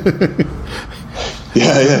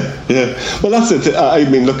 Yeah. Well, that's it. I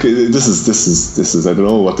mean, look, this is. I don't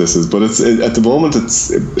know what this is, but it's at the moment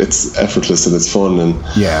it's effortless and it's fun, and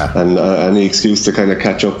any excuse to kind of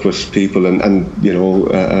catch up with people and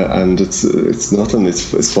it's nothing.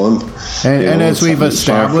 It's fun. And as we've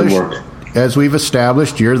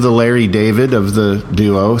established, you're the Larry David of the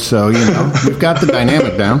duo, so we've got the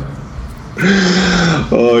dynamic down.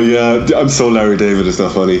 Oh yeah, I'm so Larry David. It's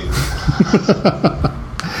not funny.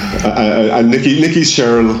 And Nikki's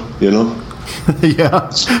Cheryl, Yeah,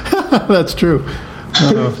 that's true.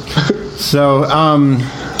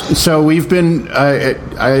 So we've been,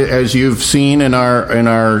 as you've seen in our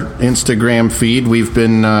Instagram feed, we've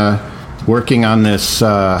been working on this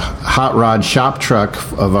hot rod shop truck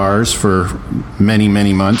of ours for many,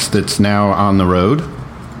 many months. That's now on the road.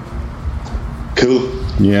 Cool.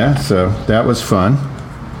 Yeah, so that was fun.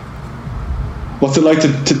 What's it like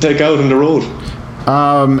to take out on the road?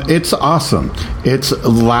 It's awesome. It's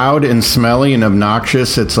loud and smelly and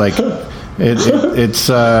obnoxious. It's like it's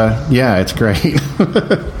great.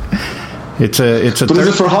 It's a. But is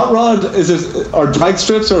it for hot rod? Is it or drag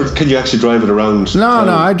strips, or can you actually drive it around? No,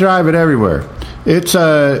 I drive it everywhere. It's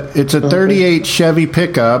a 38 Chevy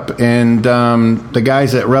pickup, and the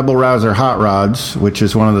guys at Rebel Rouser Hot Rods, which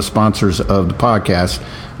is one of the sponsors of the podcast,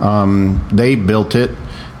 they built it,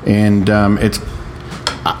 and it's.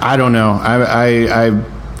 I don't know.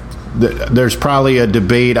 There's probably a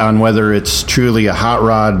debate on whether it's truly a hot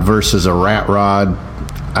rod versus a rat rod.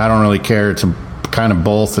 I don't really care. It's a kind of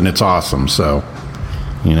both, and it's awesome. So,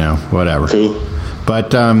 whatever. Cool.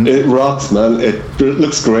 But it rocks, man. It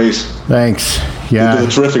looks great. Thanks. Yeah, you did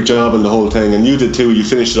a terrific job on the whole thing, and you did too. You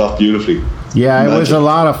finished it off beautifully. Yeah, Magic. It was a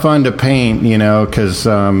lot of fun to paint. Because.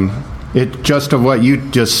 It just of what you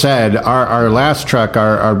just said. Our last truck,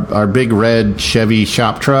 our big red Chevy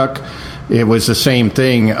shop truck, it was the same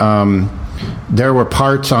thing. there were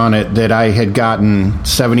parts on it that I had gotten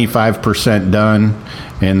 75% done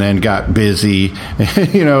and then got busy.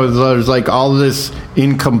 You know, there's like all this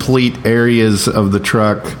incomplete areas of the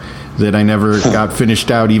truck that I never got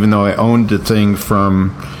finished out, even though I owned the thing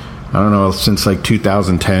from, I don't know, since like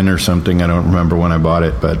 2010 or something. I don't remember when I bought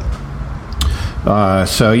it, but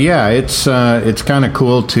so yeah, it's kind of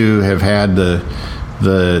cool to have had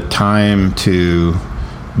the time to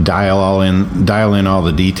dial in all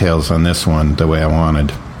the details on this one the way I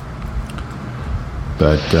wanted.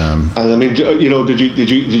 But and I mean, you know, did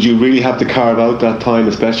you really have to carve out that time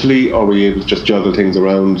especially, or were you able to just juggle things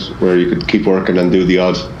around where you could keep working and do the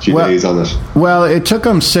odd few days on it? Well, it took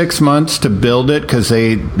them 6 months to build it because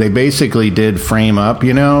they basically did frame up,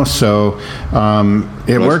 you know. So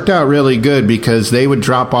it worked out really good because they would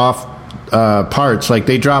drop off parts. Like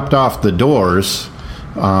they dropped off the doors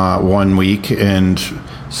 1 week, and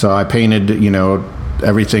so I painted, you know,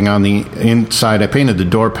 everything on the inside. I painted the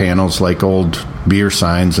door panels like old beer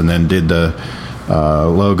signs, and then did the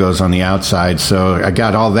logos on the outside. So I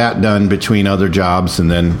got all that done between other jobs, and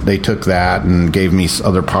then they took that and gave me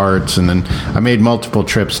other parts, and then I made multiple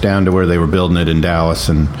trips down to where they were building it in Dallas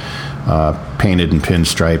and painted and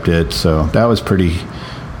pinstriped it. So that was pretty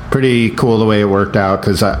cool the way it worked out,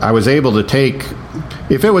 because I was able to take,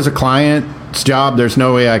 if it was a client's job, there's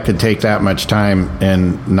no way I could take that much time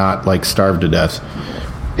and not like starve to death.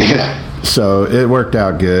 Yeah. So it worked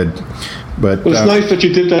out good. But it's nice that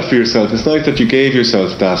you did that for yourself. It's nice that you gave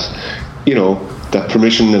yourself that, you know, that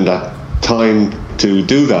permission and that time to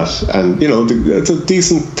do that. And, you know, it's a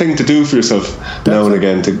decent thing to do for yourself now and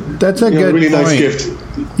again. That's a good really point. Nice gift.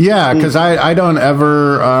 Yeah, because I don't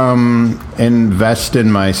ever invest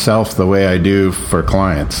in myself the way I do for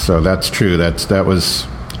clients. So that's true. It's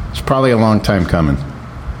probably a long time coming.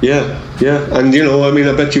 Yeah, and you know, I mean,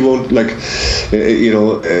 I bet you won't, like, you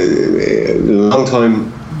know, a long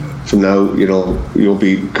time from now, you know, you'll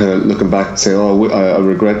be kind of looking back and saying, "Oh, I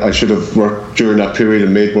regret I should have worked during that period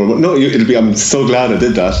and made more money." No, it'll be, I'm so glad I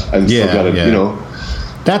did that, and so glad you know.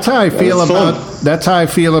 That's how I feel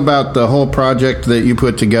about the whole project that you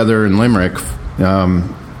put together in Limerick.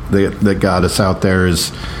 That got us out there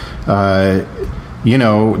is. You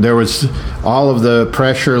know, there was all of the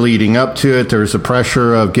pressure leading up to it. There was the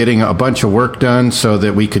pressure of getting a bunch of work done so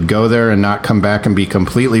that we could go there and not come back and be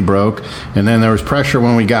completely broke. And then there was pressure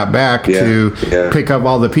when we got back to pick up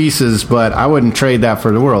all the pieces. But I wouldn't trade that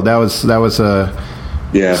for the world. That was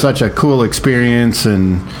such a cool experience,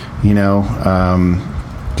 and you know,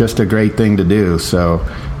 just a great thing to do. So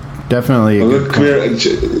definitely.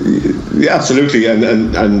 Absolutely,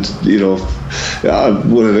 and you know,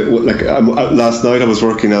 last night I was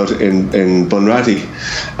working out in Bunratty,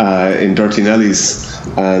 in Dirty Nelly's,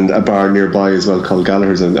 and a bar nearby as well called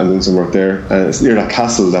Gallagher's, and doing some work there. And it's near that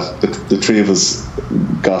castle that the three of us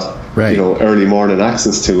got, you know, early morning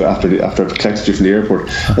access to after I collected you from the airport.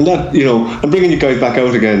 And that, you know, I'm bringing you guys back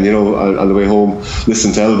out again, you know, on the way home,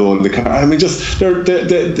 listening to Elbow in the car. I mean, just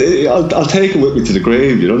I'll take them with me to the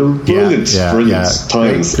grave, you know. They're brilliant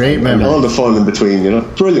times, great memories, and all the fun in between, you know.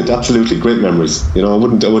 Brilliant, absolutely great memories. You know, I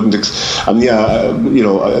wouldn't, and you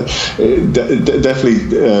know, definitely,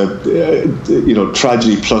 you know,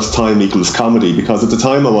 tragedy plus time equals comedy, because at the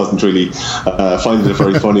time I wasn't really finding it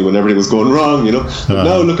very funny when everything was going wrong, you know. But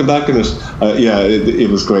now looking back on it, it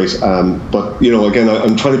was great. But you know, again,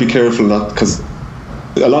 I'm trying to be careful, not because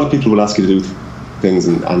a lot of people will ask you to do things,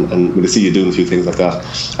 and when they see you doing a few things like that,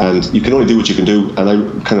 and you can only do what you can do. And I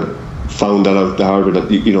kind of found that out the hard way,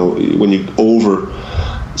 that you know, when you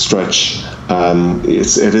overstretch,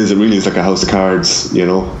 it really is like a house of cards, you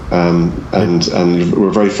know, and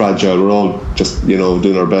we're very fragile. We're all just, you know,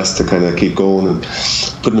 doing our best to kind of keep going, and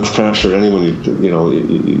put enough pressure. Anyone, you know,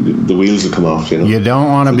 the wheels will come off. You know, you don't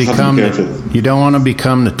want to become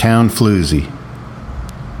the town floozy.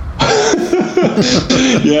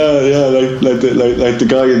 like the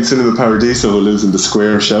guy in Cinema Paradiso who lives in the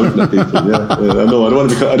square shouting at people. I know. I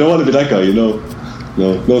don't want to be that guy. You know,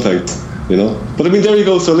 no thanks. You know, but I mean, there you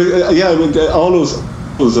go. So I mean, all those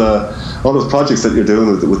projects that you're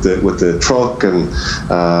doing with the truck, and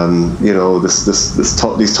you know, these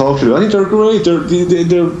talk to, I think they're great.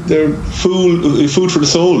 They're food for the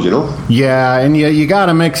soul. You know. Yeah, and you got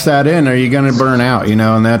to mix that in, or you're going to burn out. You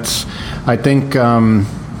know, and that's, I think.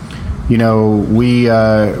 You know, we,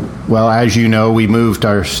 well, as you know, we moved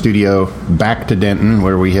our studio back to Denton,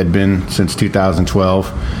 where we had been since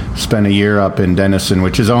 2012. Spent a year up in Denison,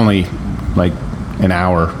 which is only like an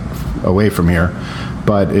hour away from here.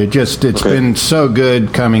 But it's been so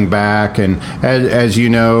good coming back. And as you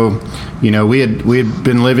know, we had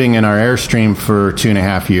been living in our Airstream for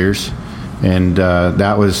 2.5 years, and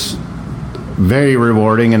that was very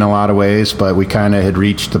rewarding in a lot of ways, but we kind of had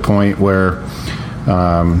reached the point where,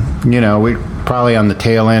 we probably on the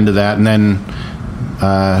tail end of that, and then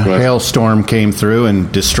hailstorm came through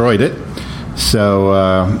and destroyed it.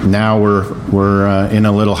 So now we're in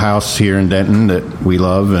a little house here in Denton that we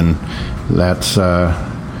love, and that's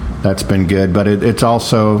been good. But it's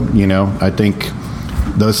also, I think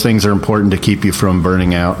those things are important to keep you from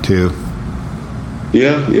burning out too.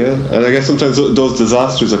 Yeah, and I guess sometimes those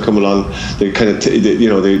disasters that come along, they kind of,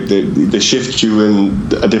 they shift you in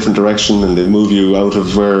a different direction, and they move you out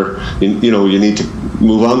of where you need to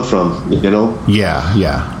move on from.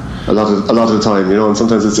 Yeah. A lot of the time, and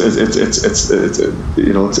sometimes it's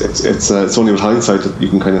only with hindsight that you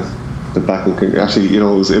can kind of look back and actually, it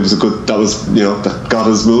was a good, that was, that got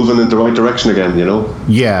us moving in the right direction again.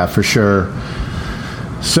 Yeah, for sure.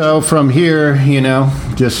 So from here,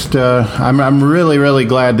 just I'm really, really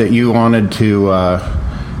glad that you wanted to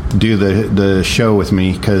do the show with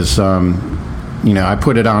me, because I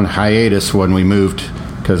put it on hiatus when we moved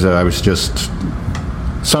because I was just,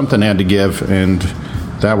 something had to give, and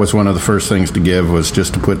that was one of the first things to give, was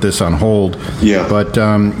just to put this on hold. Yeah. But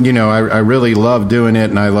I really loved doing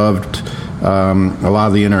it, and I loved a lot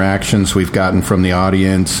of the interactions we've gotten from the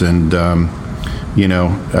audience, and I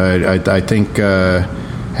think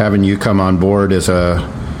having you come on board as the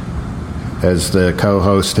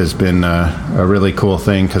co-host has been a really cool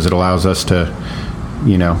thing, because it allows us to,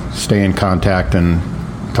 stay in contact and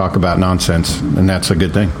talk about nonsense, and that's a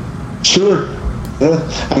good thing. Sure.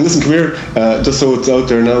 And listen, come here, just so it's out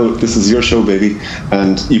there now, this is your show, baby,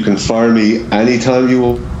 and you can fire me anytime you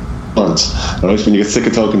want. All right, when you get sick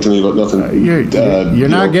of talking to me about nothing, you're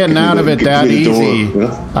not getting out of it that easy.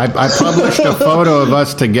 I published a photo of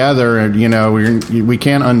us together, and we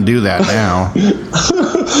can't undo that now.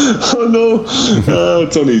 Oh no!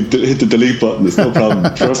 It's only hit the delete button. It's no problem.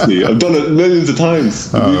 Trust me, I've done it millions of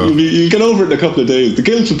times. You get over it in a couple of days. The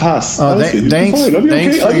guilt will pass. Thanks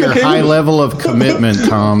for your high level of commitment,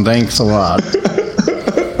 Tom. Thanks a lot.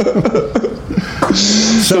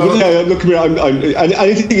 So look here. I'm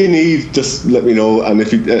anything you need, just let me know, and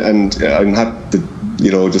I'm happy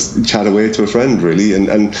to just chat away to a friend, really.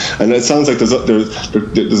 And it sounds like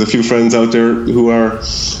there's a few friends out there who are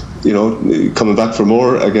coming back for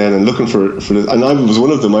more again and looking for this. And I was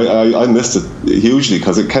one of them. I missed it hugely,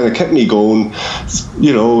 because it kind of kept me going.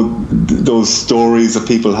 Those stories that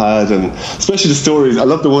people had, and especially the stories. I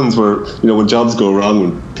love the ones where when jobs go wrong,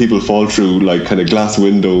 when people fall through like kind of glass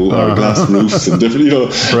window or glass roofs and different.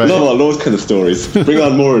 Right. Love all those kind of stories. Bring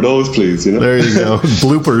on more of those, please. There you go.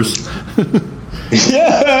 Bloopers.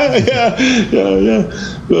 Yeah.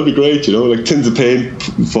 That'd be great, like tins of paint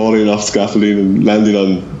falling off scaffolding and landing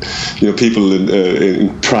on, people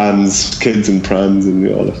in prams, kids in prams, and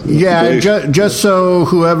all that. Yeah, just so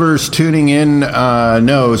whoever's tuning in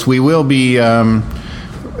knows, we will be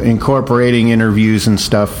incorporating interviews and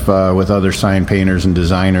stuff with other sign painters and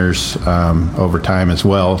designers over time as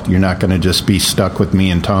well. You're not going to just be stuck with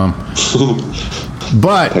me and Tom.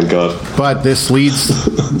 But thank God. But this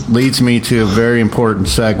leads me to a very important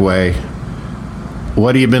segue.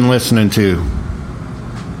 What have you been listening to?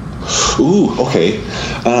 Ooh, okay.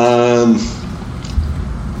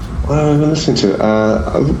 What have I been listening to?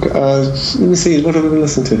 Let me see. What have I been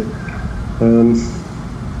listening to?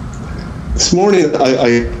 This morning,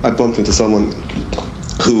 I bumped into someone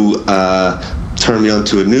who turned me on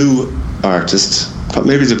to a new artist.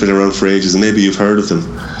 Maybe they've been around for ages, and maybe you've heard of them.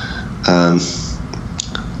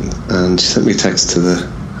 And she sent me a text to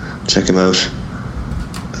check him out.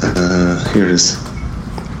 Here it is.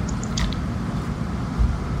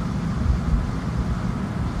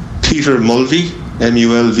 Peter Mulvey,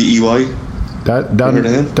 Mulvey. That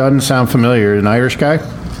doesn't sound familiar. An Irish guy?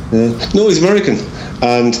 No, he's American,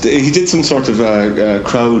 and he did some sort of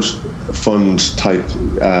crowd fund type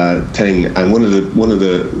thing. And one of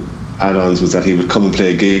the add-ons was that he would come and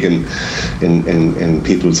play a gig in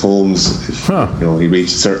people's homes if he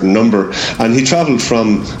reached a certain number, and he travelled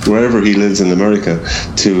from wherever he lives in America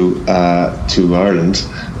to Ireland,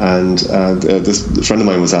 and this friend of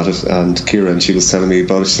mine was at it, and Kira, and she was telling me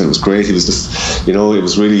about it. She said it was great. He was just it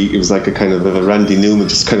was like a kind of a Randy Newman,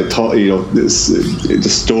 just kind of taught the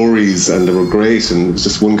stories, and they were great, and it was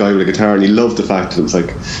just one guy with a guitar, and he loved the fact that it was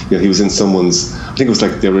like he was in someone's, I think it was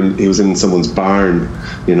like he was in someone's barn,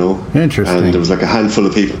 Interesting. And there was like a handful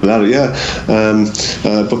of people at it,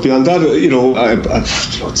 but beyond that,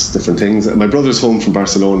 I've lots of different things. My brother's home from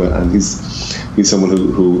Barcelona, and he's someone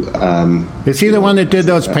who is he the one that did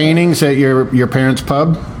those paintings at your parents'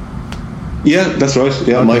 pub? Yeah, that's right.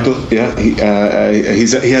 Yeah, okay. Michael. Yeah, he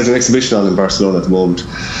has an exhibition on in Barcelona at the moment,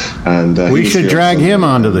 and we should drag him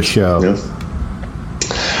onto the show.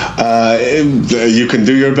 You can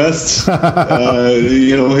do your best.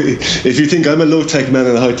 If you think I'm a low-tech man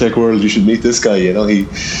in a high-tech world, you should meet this guy.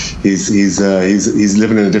 He's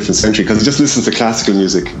living in a different century because he just listens to classical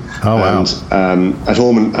music. Oh wow! And at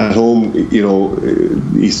home,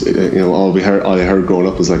 all I heard growing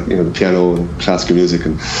up was like the piano and classical music,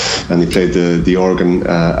 and he played the organ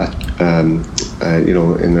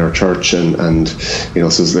in our church, and so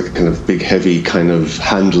it's like a kind of big, heavy kind of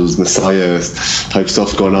Handel's Messiah type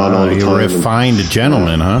stuff going on all the time. You're a refined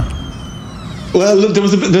gentleman, huh? Well,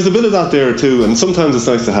 there's a bit of that there too, and sometimes it's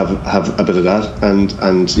nice to have a bit of that, and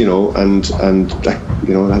I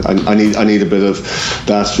need a bit of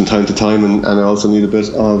that from time to time, and I also need a bit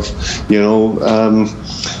of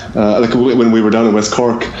like when we were down in West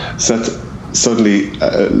Cork, Seth suddenly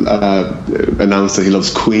announced that he loves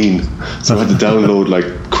Queen, so I had to download like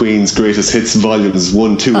Queen's greatest hits volumes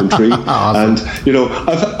 1, 2, and 3. Awesome. And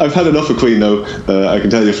I've had enough of Queen now. I can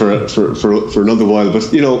tell you for another while.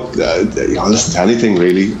 But I'll listen to anything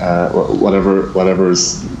really, whatever's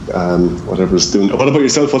doing. What about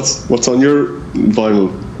yourself? What's on your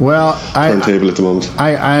vinyl turntable at the moment?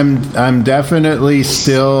 I'm definitely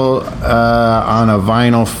still on a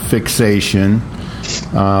vinyl fixation.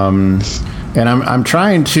 And I'm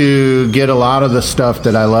trying to get a lot of the stuff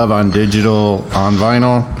that I love on digital on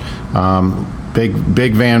vinyl.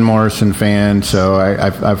 Big Van Morrison fan, so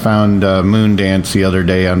I found Moondance the other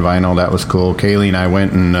day on vinyl. That was cool. Kaylee and I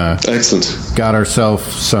went and excellent. Got ourselves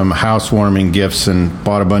some housewarming gifts and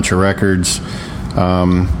bought a bunch of records.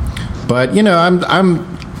 But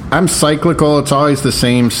I'm cyclical. It's always the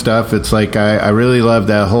same stuff. It's like I really love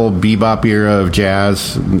that whole bebop era of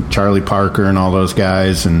jazz, Charlie Parker and all those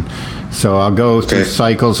guys, and so I'll go through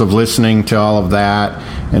cycles of listening to all of that,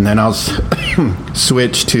 and then I'll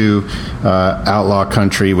switch to outlaw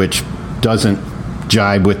country, which doesn't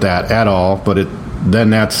jibe with that at all, but then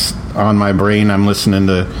that's on my brain. I'm listening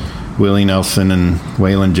to Willie Nelson and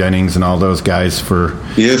Waylon Jennings and all those guys for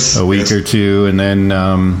a week or two, and then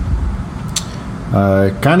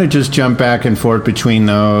kind of just jump back and forth between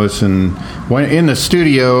those. And when in the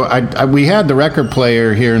studio, we had the record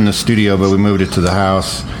player here in the studio, but we moved it to the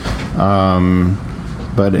house.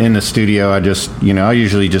 But in the studio, I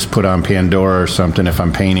usually just put on Pandora or something if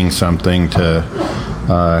I'm painting something to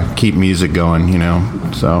keep music going,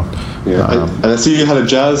 So yeah, and I see you were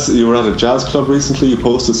at a jazz club recently. You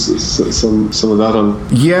posted some of that on.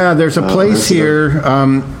 Yeah, there's a place here.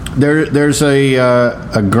 There's a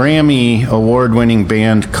Grammy award-winning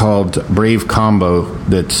band called Brave Combo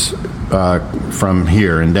that's from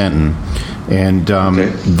here in Denton, and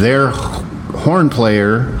their horn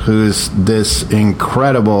player, who's this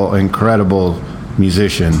incredible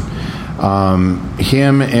musician,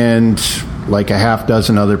 him and like a half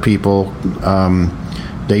dozen other people,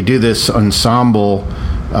 they do this ensemble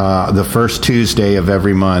the first Tuesday of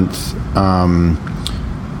every month.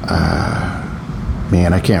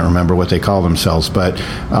 Man, I can't remember what they call themselves, but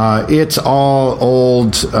it's all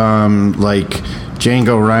old, like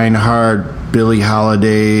Django Reinhardt, Billie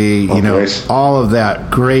Holiday, all of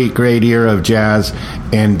that great era of jazz,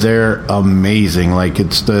 and they're amazing. Like,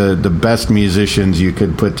 it's the best musicians you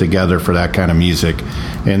could put together for that kind of music.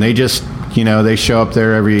 And they just, they show up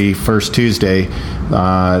there every first Tuesday.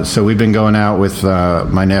 So we've been going out with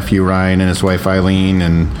my nephew Ryan and his wife Eileen,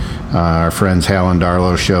 and our friends Hal and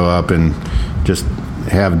Darlow show up and just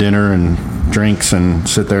have dinner and drinks and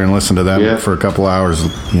sit there and listen to them for a couple hours.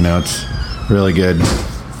 It's really good.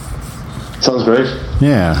 Sounds great.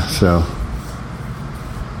 Yeah. So,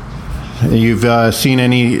 you've seen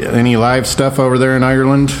any live stuff over there in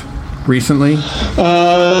Ireland recently?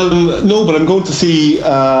 No, but I'm going to see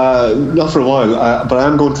not for a while. But I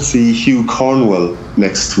am going to see Hugh Cornwell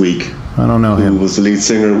next week. I don't know him. Who was the lead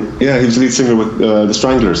singer? Yeah, he was the lead singer with the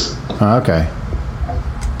Stranglers. Oh, okay.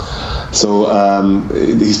 So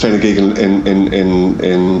he's playing a gig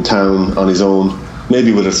in town on his own,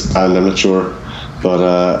 maybe with his band. I'm not sure.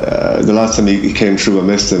 But the last time he came through, I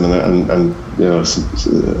missed him, and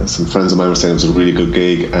some friends of mine were saying it was a really good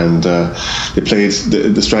gig, and they played.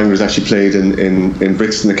 The Stranglers actually played in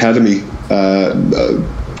Brixton Academy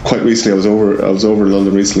quite recently. I was over in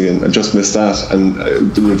London recently, and I just missed that, and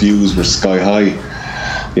the reviews were sky high,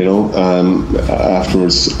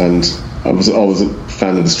 afterwards, and I was always a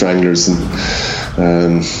fan of the Stranglers,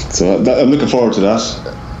 and so I'm looking forward to that.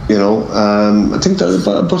 I think that,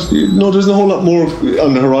 but there's a whole lot more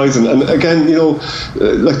on the horizon. And again,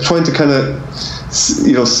 like trying to kind of,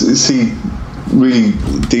 see really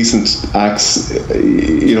decent acts.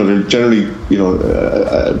 They're generally,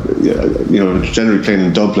 generally playing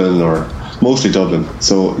in Dublin or mostly Dublin.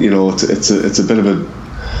 So it's a bit of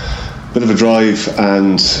bit of a drive,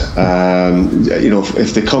 and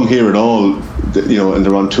if they come here at all, and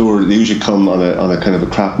they're on tour, they usually come on a kind of a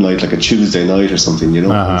crap night, like a Tuesday night or something.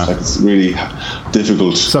 It's really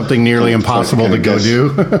difficult, something nearly impossible to go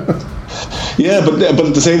do. Yeah, but at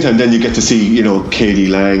the same time, then you get to see, K.D.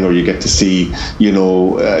 Lang, or you get to see,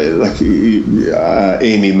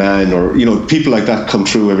 Amy Mann, or people like that come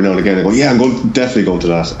through every now and again. And go, yeah, I'm definitely going to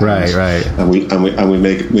that. Right. And we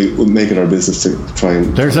make it our business to try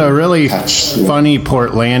and. There's a really funny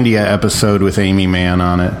Portlandia episode with Amy Mann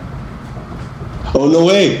on it. Oh, no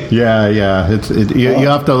way! Yeah. You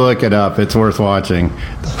have to look it up. It's worth watching.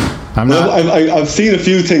 I've seen a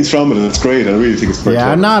few things from it, and it's great. I really think it's great. Yeah,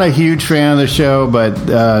 I'm not a huge fan of the show, but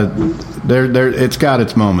it's got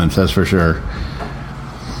its moments, that's for sure.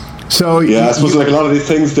 So yeah, I suppose like a lot of these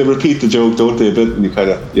things, they repeat the joke, don't they, a bit, and you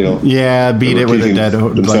kind of, Yeah, beat it with a dead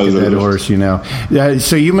horse, Yeah,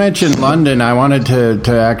 so you mentioned London. I wanted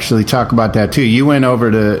to actually talk about that too. You went over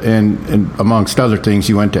to, and amongst other things,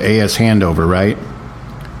 you went to AS Handover, right?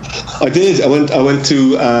 I did. I went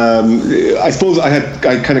to. I suppose I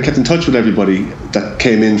kind of kept in touch with everybody that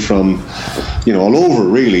came in from, all over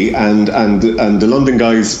really, and the London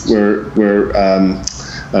guys were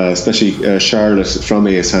especially Charlotte from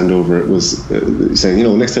AS Handover was saying,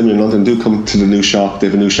 next time you're in London, do come to the new shop. They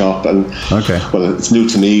have a new shop, and well, it's new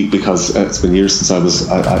to me because it's been years since I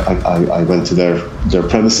went to their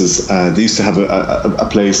premises. They used to have a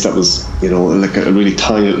place that was like a really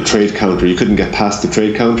tiny little trade counter. You couldn't get past the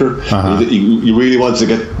trade counter. You really wanted to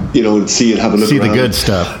get see and have a look. See around. The good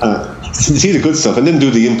stuff. See the good stuff, and then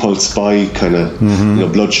do the impulse buy kind of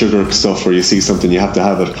blood sugar stuff where you see something you have to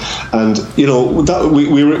have it, and that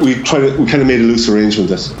we kind of made a loose arrangement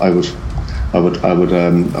that I would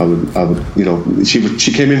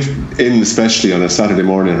she came in especially on a Saturday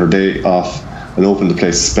morning, her day off, and opened the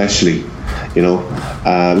place especially,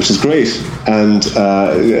 which is great. And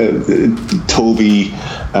Toby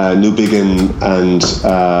Newbiggin and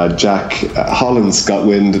Jack Hollins got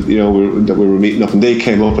wind that we were meeting up, and they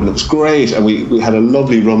came up, and it was great. And we had a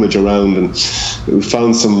lovely rummage around, and we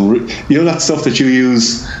found some that stuff that you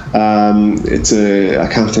use. It's I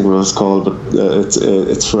can't think of what it's called, but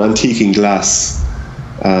it's for antiquing glass.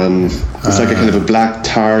 It's like a kind of a black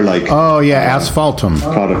tar like. Oh yeah, asphaltum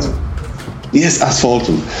product. Yes,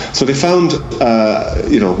 asphaltum. So they found,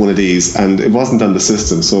 one of these, and it wasn't on the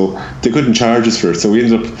system, so they couldn't charge us for it. So we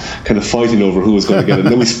ended up kind of fighting over who was going to get it.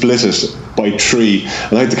 And then we split it by 3,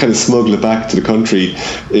 and I had to kind of smuggle it back to the country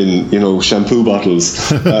in, shampoo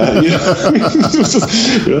bottles. But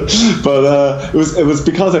it was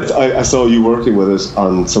because I saw you working with it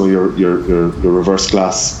on some of your reverse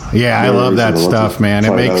glass. Yeah, I love that stuff, man.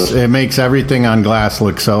 It makes everything on glass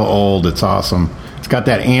look so old. It's awesome. It's got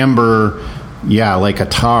that amber. Yeah, like a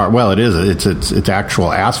tar. Well, it is. It's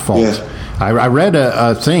actual asphalt. Yeah. I read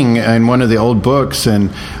a thing in one of the old books,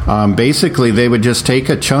 and basically they would just take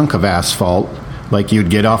a chunk of asphalt, like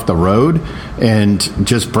you'd get off the road, and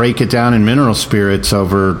just break it down in mineral spirits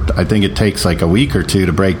over, I think it takes like a week or 2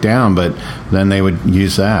 to break down, but then they would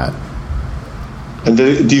use that. And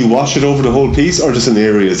do you wash it over the whole piece, or just in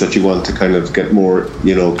areas that you want to kind of get more,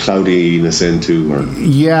 cloudiness into? Or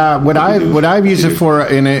yeah, what I've used it for,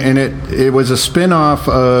 and it was a spin-off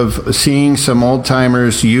of seeing some old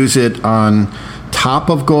timers use it on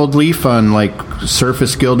top of gold leaf on like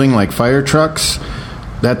surface gilding, like fire trucks.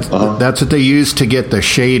 That's what they use to get the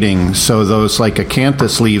shading. So those like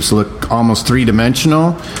acanthus leaves look almost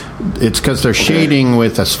 3-dimensional. It's because they're shading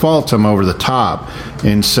with asphaltum over the top,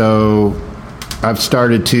 and so I've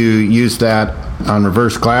started to use that on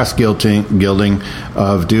reverse glass gilding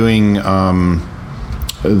of doing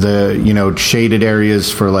the shaded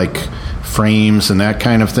areas for like frames and that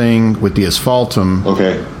kind of thing with the asphaltum.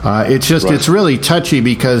 It's really touchy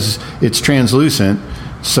because it's translucent.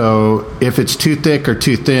 So if it's too thick or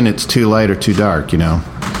too thin, it's too light or too dark.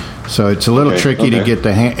 So it's a little tricky to get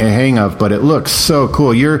the hang of, but it looks so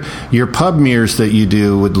cool. Your pub mirrors that you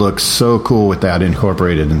do would look so cool with that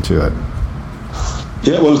incorporated into it.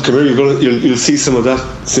 Yeah, well, come here. You'll see some of that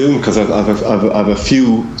soon, because I've a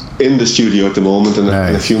few in the studio at the moment, and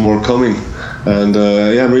a few more coming. And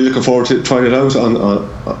I'm really looking forward to trying it out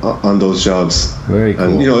on those jobs. Very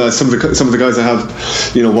cool. And some of the guys I have,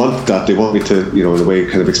 want that. They want me to, in a way,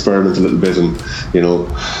 kind of experiment a little bit, and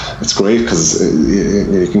it's great because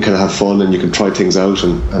you can kind of have fun and you can try things out,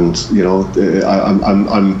 and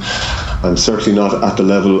I'm certainly not at the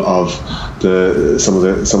level of some of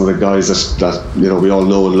the guys that we all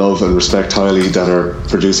know and love and respect highly that are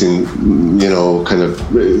producing kind of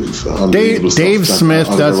Dave Smith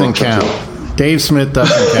doesn't count. Dave Smith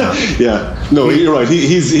doesn't count. Yeah, no, you're right.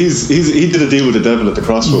 He did a deal with the devil at the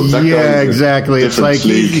crossroads. Yeah, exactly. It's like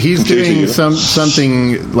he's doing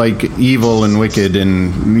something like evil and wicked,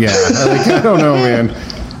 and I don't know, man.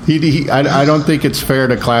 I don't think it's fair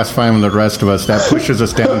to classify him with the rest of us. That pushes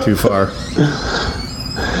us down too far.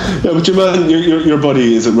 Yeah, but your man, your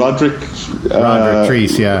buddy, is it Roderick? Roderick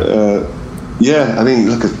Treese, yeah. Yeah, I mean,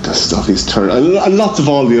 look at the stuff he's turned, and lots of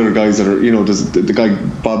all the other guys that are, there's the guy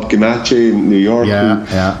Bob Gimache in New York,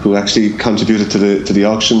 who actually contributed to the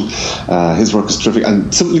auction. His work is terrific.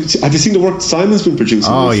 And have you seen the work Simon's been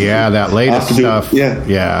producing? Oh yeah, that latest stuff.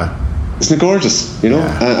 Yeah. Isn't it gorgeous? And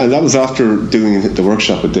that was after doing the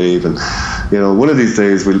workshop with Dave. And one of these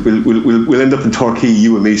days we'll end up in Torquay,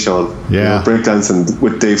 you and me, Sean. Yeah, breakdancing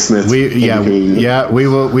with Dave Smith.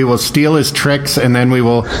 We will steal his tricks, and then we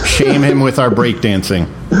will shame him with our breakdancing.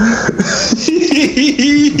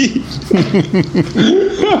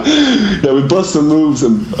 We bust some moves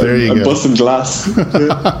and bust some glass.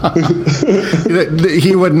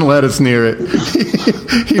 He wouldn't let us near it.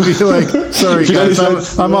 He'd be like, "Sorry guys,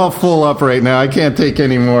 I'm all full up right now. I can't take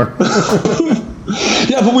any more."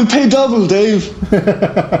 Yeah, but we pay double, Dave.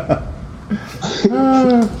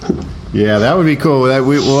 Yeah, that would be cool.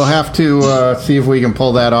 We'll have to see if we can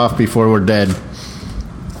pull that off before we're dead.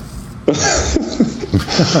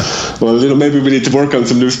 Well, maybe we need to work on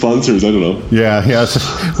some new sponsors. I don't know. Yeah. So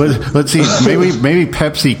let's see. Maybe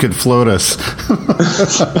Pepsi could float us.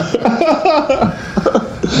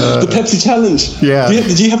 The Pepsi Challenge. Yeah.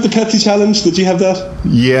 Did you have the Pepsi Challenge? Did you have that?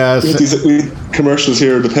 Yes. We had commercials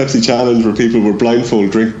here. The Pepsi Challenge, where people were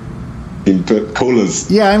blindfold drinking colas.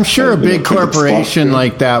 Yeah, I'm sure a big corporation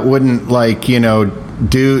like that wouldn't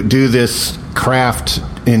do this craft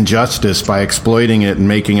injustice by exploiting it and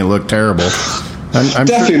making it look terrible. I'm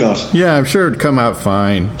definitely sure, not. Yeah, I'm sure it'd come out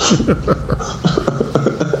fine. What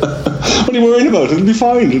are you worrying about? It'll be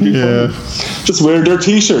fine. Fine. Just wear their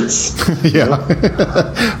T-shirts. Yeah.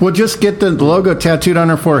 Well, just get the logo tattooed on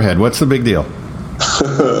our forehead. What's the big deal?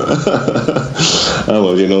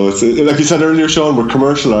 Well, it's like you said earlier, Sean. We're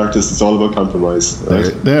commercial artists. It's all about compromise.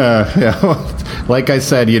 Right? Yeah. Like I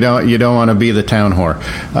said, you don't want to be the town whore.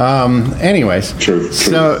 Anyways, true.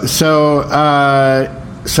 So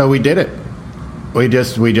we did it. We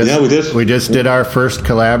just did. We just did our first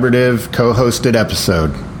collaborative co-hosted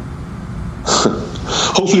episode.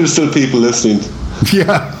 Hopefully, there's still people listening.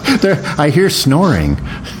 Yeah, I hear snoring.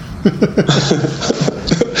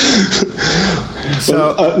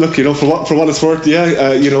 So look, for what it's worth,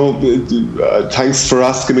 thanks for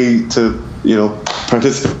asking me to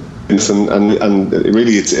participate in this, and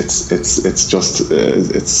really it's just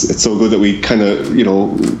it's so good that we kind of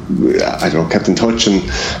kept in touch and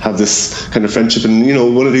have this kind of friendship, and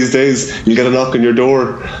one of these days you'll get a knock on your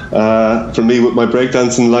door from me with my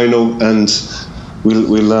breakdancing lino, and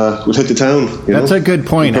we'll hit the town. That's a good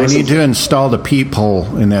point. I need to install the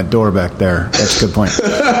peephole in that door back there. That's a good point.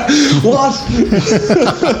 What?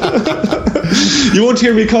 You won't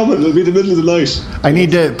hear me coming. It'll be the middle of the night. I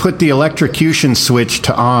need to put the electrocution switch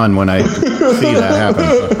to on when I see that happen.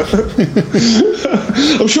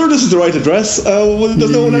 I'm sure this is the right address.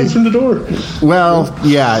 There's no one answering the door. Well,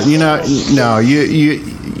 yeah, no,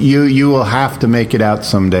 you will have to make it out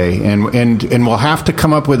someday, and we'll have to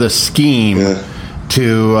come up with a scheme. Yeah.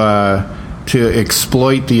 To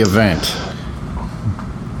exploit the event.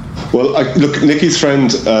 Well, look, Nikki's friend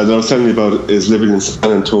that I was telling you about is living in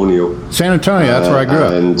San Antonio. San Antonio, that's where I grew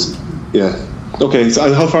up. And yeah, okay.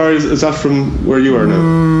 So how far is that from where you are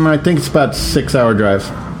now? I think it's about a 6-hour drive.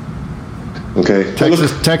 Okay,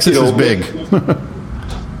 Texas is big.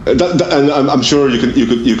 And I'm sure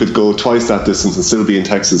you could go twice that distance and still be in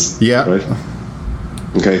Texas. Yeah. Right.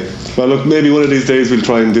 Okay. Well, look, maybe one of these days we'll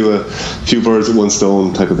try and do a few birds with one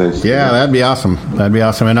stone type of thing. Yeah, that'd be awesome.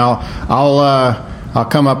 And I'll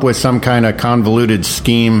come up with some kind of convoluted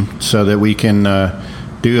scheme so that we can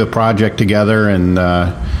do a project together. And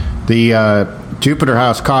the Jupiter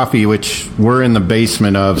House Coffee, which we're in the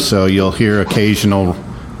basement of, so you'll hear occasional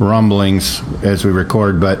rumblings as we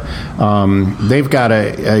record, but they've got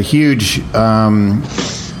a huge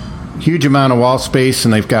amount of wall space,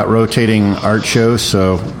 and they've got rotating art shows,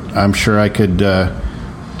 so I'm sure I could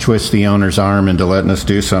twist the owner's arm into letting us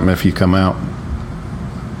do something if you come out.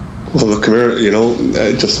 Well, look, come here,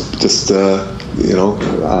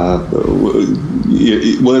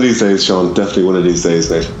 one of these days, Sean, definitely one of these days,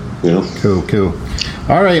 mate. Cool.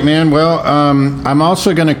 All right, man. Well, I'm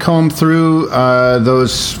also going to comb through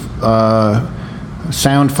those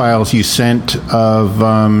sound files you sent of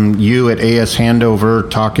you at AS Handover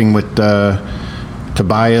talking with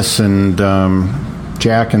Tobias and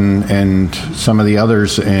Jack and some of the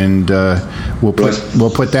others, and we'll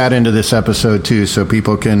put that into this episode too, so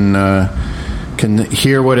people can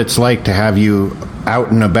hear what it's like to have you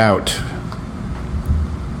out and about.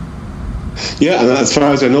 Yeah, and as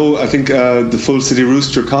far as I know, I think the Full City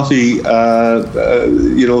Rooster coffee,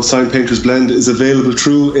 Sign Painters Blend is available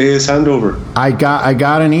through AS Handover. I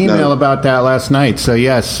got an email about that last night. So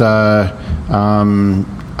yes, I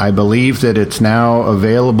believe that it's now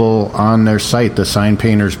available on their site, the Sign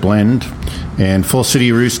Painters Blend, and Full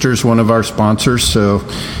City Rooster's one of our sponsors. So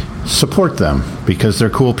support them because they're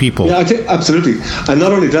cool people. Yeah, I think absolutely. And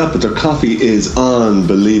not only that, but their coffee is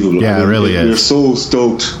unbelievable. Yeah, it really is. We're so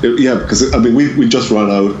stoked. Yeah, because we just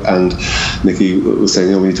run out, and Nikki was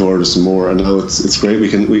saying, we need to order some more, and now it's great. I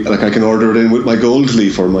can order it in with my gold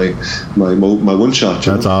leaf or my one shot.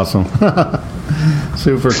 That's awesome.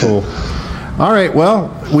 Super cool. All right,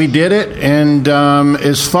 well, we did it, and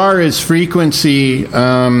as far as frequency,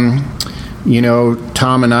 Tom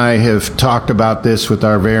and I have talked about this with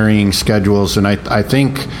our varying schedules, and I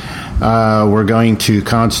think we're going to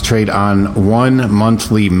concentrate on one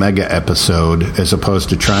monthly mega episode as opposed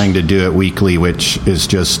to trying to do it weekly, which is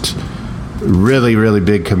just really, really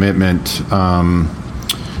big commitment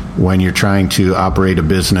when you're trying to operate a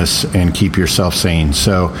business and keep yourself sane.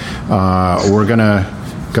 So we're going to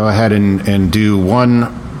go ahead and do one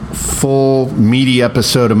full meaty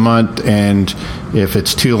episode a month, and if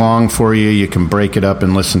it's too long for you, you can break it up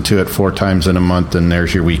and listen to it 4 times in a month, and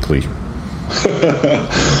there's your weekly.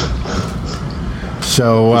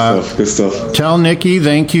 So good stuff. Tell Nikki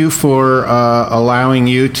thank you for allowing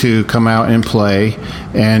you to come out and play,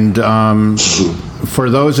 and for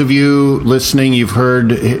those of you listening, you've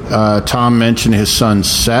heard Tom mention his son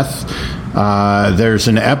Seth. There's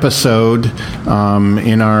an episode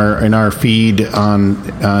in our feed on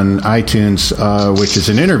iTunes, which is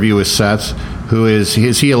an interview with Seth, who is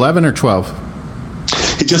he 11 or 12?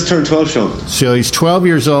 He just turned 12, Sean. So he's 12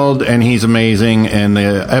 years old, and he's amazing, and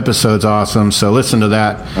the episode's awesome. So listen to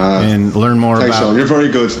that and learn more thanks, about. Sean. You're very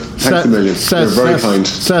good. Thanks a million. You're very kind.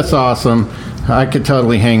 Seth's awesome. I could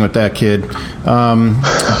totally hang with that kid. And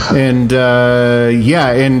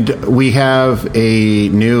we have a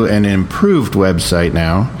new and improved website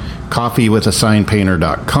now,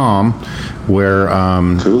 coffeewithassignpainter.com, where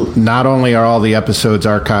not only are all the episodes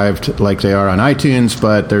archived like they are on iTunes,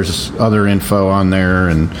 but there's other info on there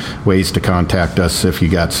and ways to contact us if you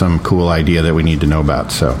got some cool idea that we need to know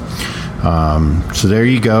about. So there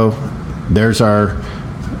you go. There's our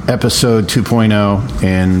episode 2.0,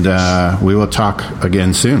 and we will talk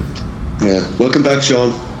again soon. Yeah. Welcome back,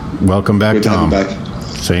 Sean. Welcome back, Good Tom. to have you back.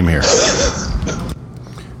 Same here.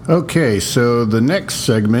 Okay, so the next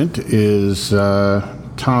segment is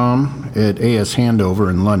Tom at AS Handover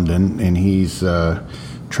in London, and he's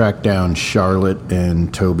tracked down Charlotte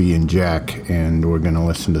and Toby and Jack, and we're going to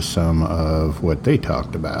listen to some of what they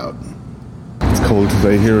talked about. It's cold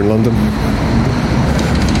today here in London.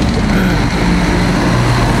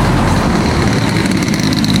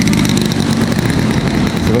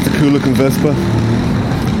 So that's a cool looking Vespa.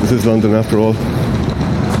 This is London after all.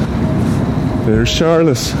 There's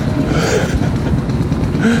Charlotte.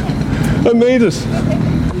 I made it.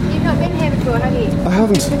 You've not been here before, have you? I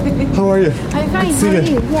haven't. How are you? I'm fine. See How are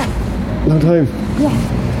you. you? Yeah. Long time. Yeah.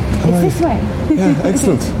 It's this way. Yeah,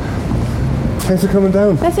 excellent. Thanks for coming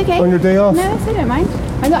down. That's okay. On your day off. No, I don't mind.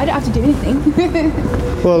 I don't have to do anything.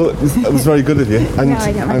 Well, it was very good of you. And, No,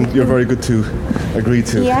 I don't mind. and you're very good to agree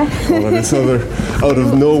to Yeah. all of this other out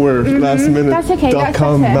of nowhere last minute That's okay, that's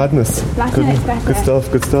 .com better. madness. Last Good, minute's better. good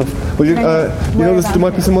stuff, good stuff. Well, you notice there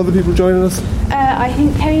might be some other people joining us? I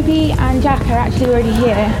think Toby and Jack are actually already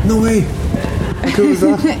here. No way. How cool is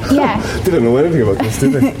that? Yeah. Didn't know anything about this,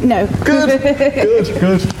 did they? No. Good.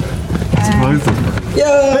 Surprised them.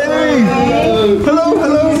 Hey! Hello.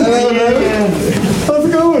 How's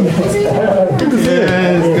it going? Good to see you.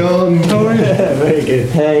 It's going. How are you? Very good.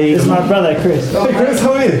 Hey, this is my brother, Chris. Hey, Chris,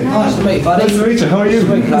 how are you? Nice to meet you, buddy. Nice to meet you. How are you?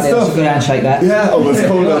 Sweet, Good bloody hell, stuff. it's a good handshake, that. Yeah, it's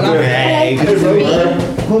cold out there. Hey, good to meet you.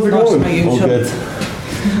 How's it Nice to going? meet you. All good.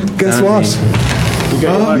 Guess what?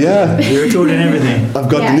 Yeah. You're recording everything. I've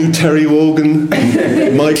got the new Terry Wogan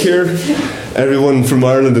mic here. Everyone from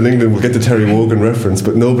Ireland and England will get the Terry Wogan reference,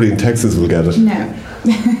 but nobody in Texas will get it. No.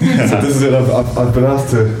 So this is it. I've been asked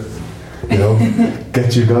to,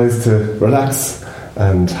 get you guys to relax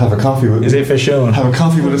and have a coffee with. Is it for Sean? Have a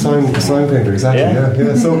coffee with a sign painter. Exactly.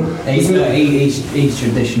 Yeah. So He's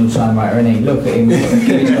traditional sign writer, isn't he? Look at him.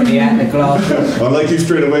 He's got the hat, the glasses. I like you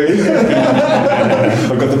straight away.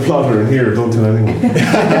 I've got the plotter in here. Don't tell anyone.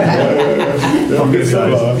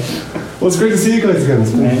 Well, it's great to see you guys again.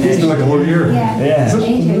 It's been like a whole year. Yeah. Is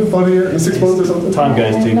it? About a year? 6 months or something? Time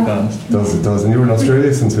goes too fast. It does. And you were in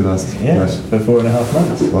Australia since we last met. For 4.5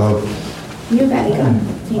 months. Wow. You're barely gone.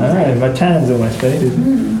 I know, my tan's almost faded.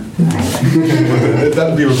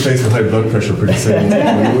 That'll be replaced with high blood pressure pretty soon.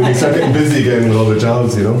 When you start getting busy again with all the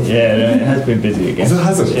jobs, you know. Yeah, it has been busy again.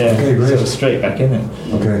 Has it? Yeah, okay, great. sort of straight back in it.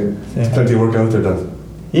 Okay. There's plenty of work out there then.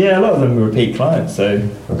 Yeah, a lot of them were repeat clients, so.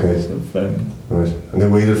 Okay. Sort of, right. And they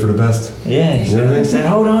waited for the best. Yeah, they said,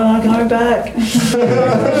 hold on, I'm coming back.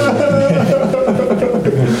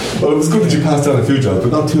 Well, it was good that you passed on a few jobs,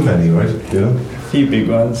 but not too many, right? You know? A few big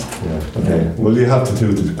ones. Yeah, okay. Yeah. Well, you have to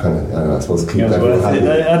do to kind of, I suppose, keep everyone happy.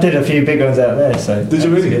 I did a few big ones out there, so. Did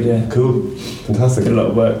you really? Good, yeah. Cool. Fantastic. Did a lot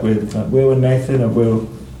of work with Will and Nathan of Will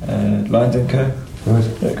Lines & Co. Right.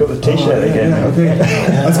 Yeah, got the t-shirt again. Yeah, okay.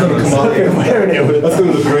 That's going to come on. That's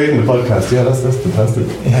going to look great in the podcast. Yeah, that's fantastic.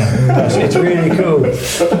 Yeah, it's really cool.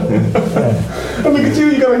 Oh, look at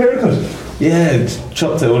you got a haircut. Yeah,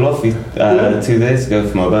 chopped it all off 2 days ago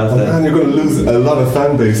for my birthday. Oh man, you're going to lose a lot of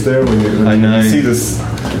fan base there when you see this.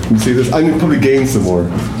 You see this. I'm going to probably gain some more. You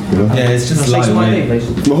know? Yeah, it's just like a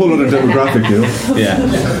whole other demographic, you know. Yeah,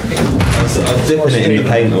 I was dipping it in the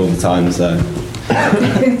paint all the time, so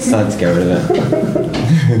it's time to get rid of it.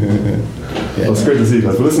 Well, it's great to see you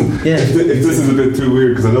guys. But listen, if this is a bit too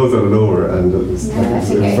weird, because I know it's out of nowhere, and it's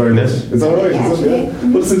very nice. It's alright,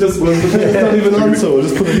 But listen, pretend it's not even on, so I'll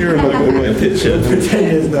just put it here in my picture. Pretend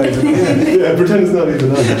it's not even on. Yeah, pretend it's not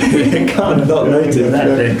even on. You can't not notice that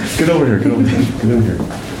thing. Get over here, get in here.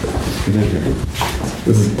 Get in here.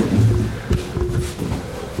 This is...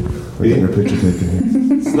 We're getting your picture taken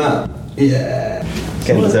here. Snap. Yeah.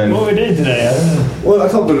 What are we doing today? I don't know. Well, I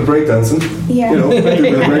thought a bit of breakdancing. Yeah. You know, a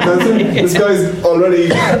bit of breakdancing. This guy's already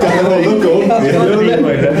got the whole look going. You know what I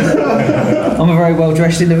mean? I'm a very well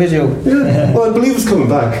dressed individual. Yeah. Well, I believe it's coming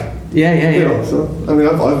back. Yeah. You know, so I mean,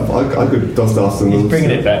 I could dust off some. He's bringing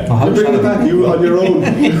it back. You're bringing it back. You on your own.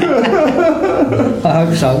 I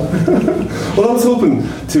hope so. Well, I was hoping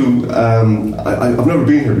to. I've never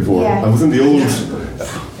been here before. Yeah. I was in the old.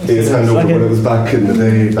 It's handover when it was back in the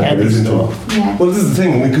day. Back in Islington. Yeah. Well, this is the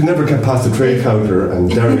thing. We could never get past the trade counter, and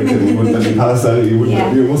Derek and you wouldn't let me pass that. You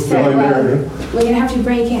wouldn't. You must be behind there. We're going to have to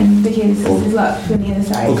break in because there's locked from the other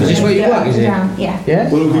side. Okay. Is this where you work, is it? Yeah.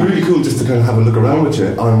 Well, it would be really cool just to kind of have a look around with you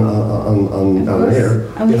on here.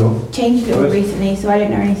 And you know. we've changed it all recently, so I don't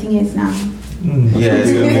know where anything is now. Yeah, it's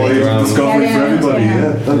It'll be a voyage of discovery for everybody.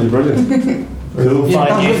 Yeah, that'd be brilliant. Cool.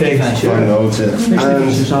 Find new things. Find out, and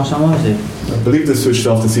Since last time I was here. I believe they switched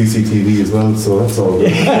off the CCTV as well, so that's all. Why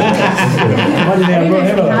did they have brought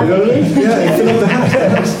him along? You know what I mean? Yeah, fill up the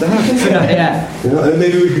hat. Yeah. You know, and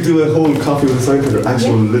maybe we could do a whole coffee with a sign painter,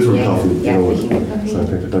 actual literal coffee. Yeah, you know, we with can do coffee. sign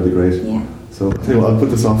painter. That'd be great. Yeah. So, I tell you what, I'll put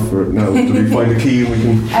this off for now. Do we find a key and we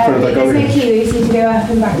can turn it back on There's no again? key, we just need to go up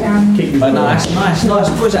and back down. Oh, nice.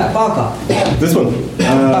 What's that? Barker? This one?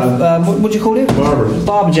 What do you call it? Barber.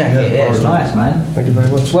 Barber jacket. Yeah, it's nice, man. Thank you very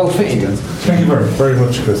much. Well fitted. Thank you very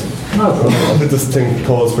much, Chris. I'll put this thing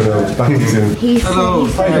pause for now. Back to you soon. Hello.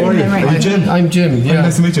 Hi, how are you? Are you Jim? I'm Jim. Yeah.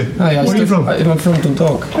 Nice to meet you. Hi. Where are you from? I'm from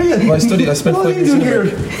Dundalk. Oh, yeah. I studied. I spent What are 5 you years doing in here?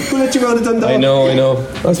 Limerick. Who let you out of Dundalk? I know. I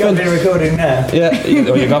You've got to be recording now. Yeah.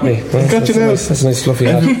 You got me. Got you now. That's a nice fluffy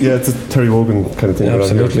hat. Yeah, it's a Terry Wogan kind of thing. Yeah,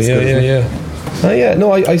 absolutely. Yeah.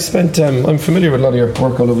 No, I spent. I'm familiar with a lot of your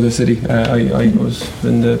work all over the city. I was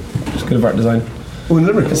in the School of Art and Design. Oh, in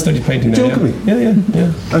Limerick? I studied painting You're there. joking me?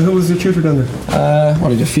 Yeah. And who was your tutor down there? Well, I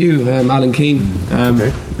did a few. Alan Keane.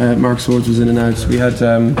 Mark Swords was in and out. We had.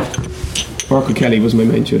 Mark Kelly was my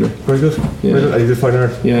main tutor. Very good. Yeah. Very good. You did fine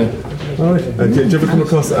art? Yeah. All right. Did you ever come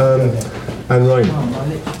across Anne Ryan?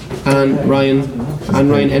 Anne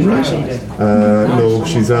Ryan Enright? No,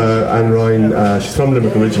 she's Anne Ryan. She's from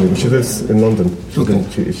Limerick originally, but she lives in London.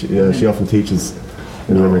 Okay. She often teaches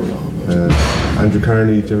in Limerick. Andrew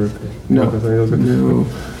Carney, do you ever? No.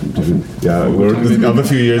 Yeah, I'm a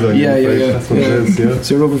few years on you. Yeah. That's what it is, yeah.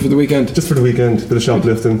 So you're over for the weekend? Just for the weekend, bit of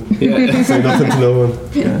shoplifting. Yeah. Say nothing to no one.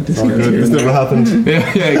 Yeah, This never happened.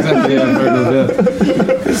 Yeah, exactly. Yeah, fair enough,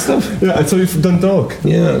 yeah. Good stuff. Yeah, and so you've done Dundalk.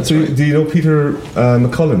 Yeah. So do you know Peter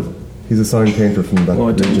McCullum? He's a sign painter from that Oh,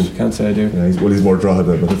 I region. don't. Can't say I do. Yeah, he's more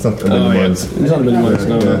Drogheda, but it's not a million miles. It's not a million miles,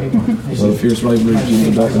 no. There's a fierce rivalry between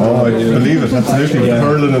the Dundalk and Oh, I Drogheda, believe it, absolutely. With the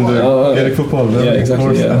hurling and the Gaelic football. No? Yeah, exactly.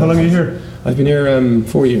 Of course. Yeah. How long are you here? I've been here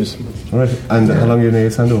 4 years. All right. And how long are you in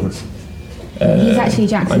AS handovers? He's actually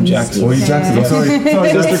Jackson's. I'm Jackson. Oh, he's Jackson. I'm sorry.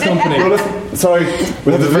 Sister company. sorry,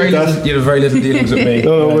 we have to delete that. You have very little dealings with me.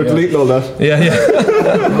 No, we're deleting all that. Yeah.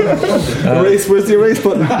 Erase, where's the erase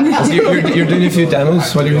button? So you're doing a few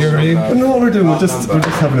demos while you're here, are you? No, we're just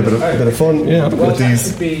having a bit of fun with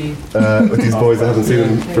these boys. I haven't seen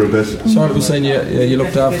them for a bit. Charlotte was saying you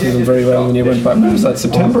looked after them very well when you went back. Was that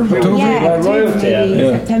September? October?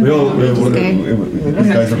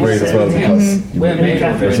 These guys were great as well because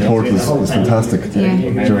their support was fantastic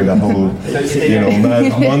during that whole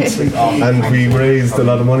mad month, and we raised a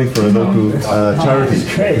lot of money for a local charity,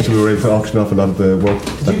 which we were able to auction off a lot of the work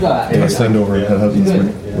that send over and helped us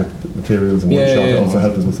with materials and workshop. Also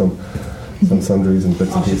helped us with some sundries and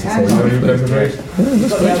bits and pieces. So you guys are great.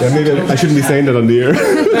 Maybe I shouldn't be saying that on the air.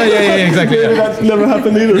 Yeah, exactly. That never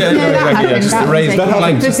happened either. Just raise the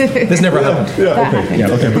blank. This never happened.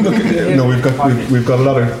 Okay. But look, we've got a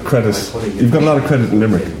lot of credit. You've got a lot of credit in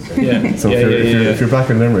Limerick. Yeah. So if you're back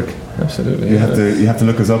in Limerick, absolutely, you have to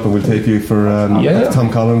look us up, and we'll take you for Tom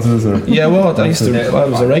Collins's. Or I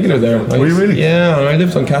was a regular there. Were you really? Yeah, I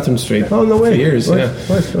lived on Catherine Street. Oh, no way. For years. Right. Yeah,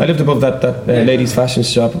 right. I lived above that ladies' fashion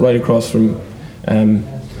shop right across from.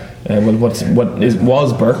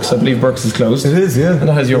 Was Burke's? I believe Burke's is closed. It is, yeah. And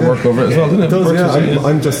that has your work over it as well, doesn't it?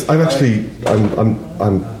 It does,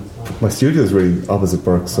 I'm my studio is really opposite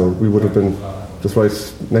Burke's, so we would have been just right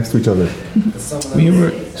next to each other.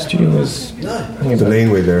 Studio was the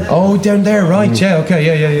laneway there. Oh, down there, right? Yeah,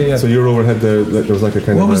 okay, yeah. So you're overhead there. There was like a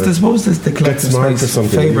kind of. What was this? The collective space? Or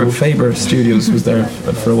something. Faber Studios was there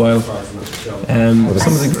for a while. Some of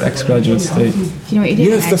the ex-graduates. Do you know what you did?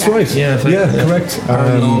 Yes, that's right. Yeah, correct.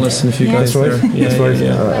 Aaron Lawless and a few guys. That's right. There. That's right.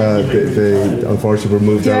 They unfortunately were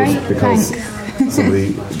moved out because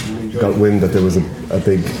somebody got wind that there was a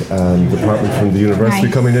big department from the university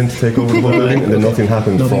coming in to take over the whole building, and then nothing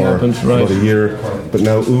happened for about a year. But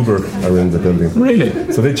now Uber are in the building. Really?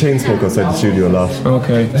 So they chain smoke outside the studio a lot.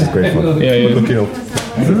 Okay. Which is great fun. Yeah.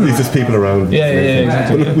 But look, there's just people around. Yeah,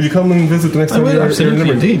 exactly. But look, will you come and visit the next time you're in Limerick?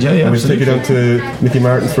 Indeed, yeah. We'll take you down to Nicky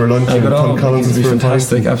Martin's for lunch and Tom Collins's for a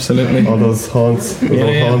fantastic, absolutely. All those haunts,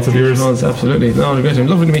 haunts of yours. Haunts, absolutely. No, great.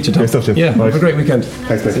 Lovely to meet you, Tom. Great stuff, Jim. Yeah, have a great weekend.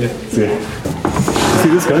 Thanks, mate. See you. See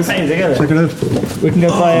this, guys? Check it out. We can go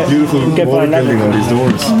buy it. Beautiful wall building on these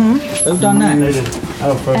doors. Who's done that?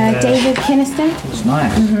 David Kinniston. It's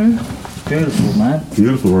nice. Beautiful, man.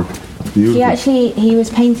 Beautiful work. Beautiful. He was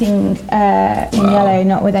painting in yellow,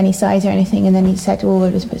 not with any size or anything, and then he said, we'll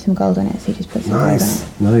just put some gold on it, so he just put some gold on it.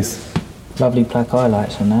 Nice. Lovely black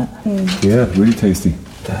highlights on that. Yeah, really tasty.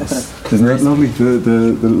 Isn't that lovely? The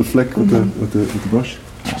little flick with the brush.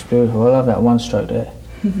 That's beautiful. I love that one stroke there.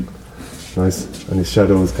 Nice. And his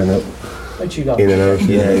shadows kind of in and out.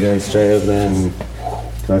 Yeah, you're going straight over there.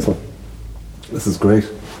 Nice one. This is great.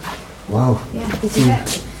 Wow. Yeah, did you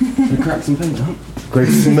get? We cracked some paint, huh? Great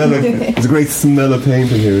smell there's a great smell of paint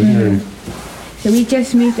in here, isn't there? So we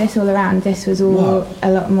just moved this all around. This was all a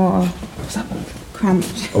lot more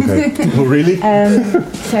cramped. Okay. Oh, really?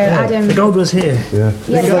 So Adam. The gold was here. Yeah,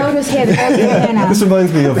 the gold was here. The gold is here now. This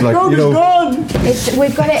reminds me of the gold is gone.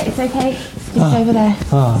 We've got it. It's okay. It's just over there.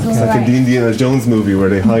 It's like in the Indiana Jones movie where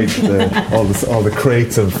they hide all the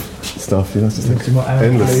crates of stuff. It's just like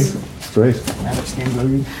endless. It's great.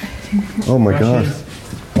 Oh my God.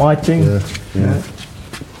 Whiting. Yeah.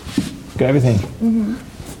 Got everything.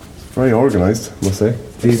 Very organised, I must say.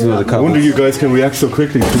 These were the I wonder you guys can react so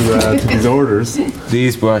quickly to these orders.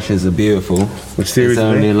 These brushes are beautiful. Which series?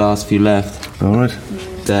 There's only the last few left. All right.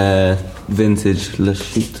 They're vintage Le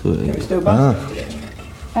Chute.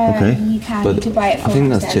 Okay. You can buy it. I think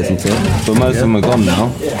that's Chislington, but most of them are gone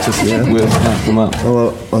now. Just we'll snap them up. Oh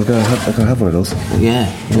well, I'm gonna have one of those. Yeah,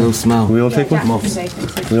 they'll smell. We all take one.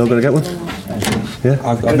 We all gonna get one. Yeah.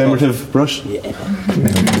 A commemorative brush.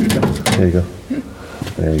 There you go.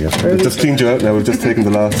 There you go. We've just cleaned you out now. We've just taken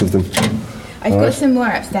the last of them. I've got some more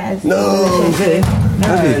upstairs. No.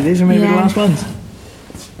 These are maybe the last ones.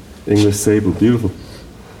 English sable, beautiful.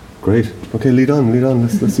 Great. Okay, lead on.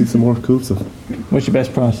 Let's see some more cool stuff. What's your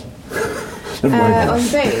best price? Never mind. On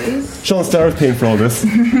those. Sean Starr's paying for all this.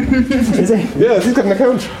 Is he? Yeah, he's got an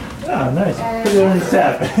account. Oh, nice. Put it on his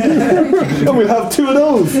tab. And we'll have two of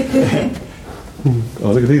those.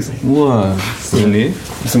 Oh, look at these. Whoa, silly.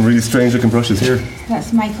 Some really strange looking brushes here.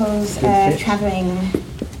 That's Michael's travelling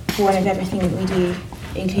for one of everything that we do,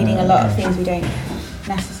 including a lot of things we don't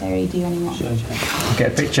necessarily do anymore.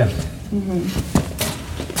 Get a picture.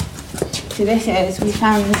 So this is, we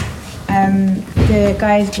found the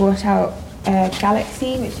guys brought out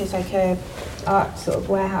Galaxy, which is like a art sort of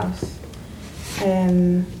warehouse.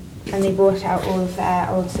 And they brought out all of their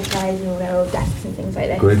old supplies and all their old desks and things like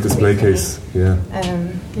this. Great display case, yeah.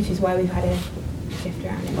 Which is why we've had a shift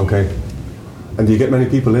around it. Okay. And do you get many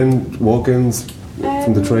people in, walk-ins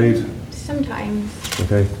from the trade? Sometimes.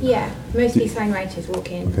 Okay. Yeah, mostly sign writers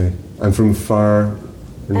walk in. Okay. And from far,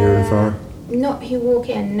 near and far? Not who walk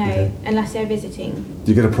in, no, Okay. unless they're visiting.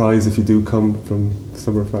 Do you get a prize if you do come from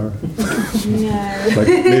somewhere far? No. Like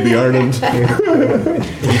maybe Ireland?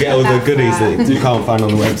 You get all the goodies that you can't find on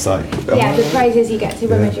the website. Yeah, the prize is you get to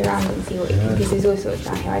rummage around and see what you can, because there's all sorts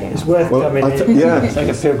down here. I don't know. It's worth coming in. yeah. It's like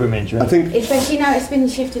a pilgrimage, right? I think, Especially now it's been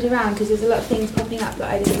shifted around, because there's a lot of things popping up that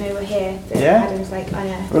I didn't know were here. That Yeah? Adam's like, I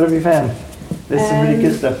know. What have you found? There's some really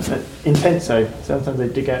good stuff. In Tenso, sometimes they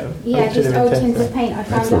dig out. Yeah, just old tins of paint. I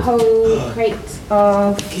found a whole crate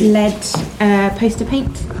of lead poster paint.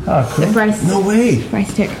 Oh, cool. That Bryce, no way.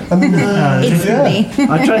 Bryce took Yeah. instantly.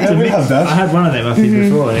 I tried to we mix. have that. I had one of them, I think,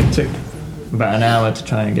 before, and it took about an hour to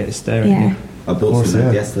try and get it stirring. Yeah. I bought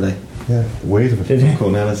some yesterday. Yeah, the weight of it. Did you?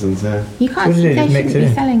 Cornelison's, yeah. You can't, What did they it shouldn't mix it be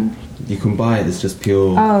in? selling. You can buy it, it's just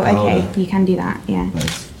pure Oh, okay, powder. you can do that, yeah. But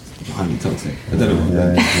it's highly toxic. I don't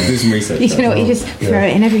know. Yeah. Do some research. You know what, you just throw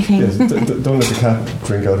it in everything. Yes, don't let the cat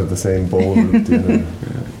drink out of the same bowl with the other.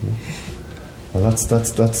 Well, that's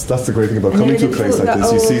the great thing about And coming to a the place old- like the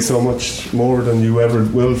this. You see old- so much more than you ever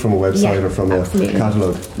will from a website Yeah, or from absolutely. a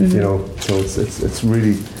catalogue. You know, so it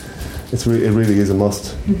really is a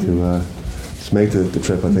must to make the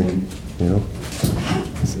trip. I think, you know.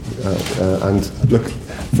 And look,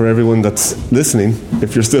 for everyone that's listening,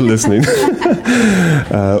 if you're still listening,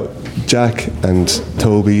 Jack and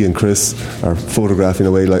Toby and Chris are photographing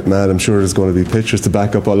away like mad. I'm sure there's going to be pictures to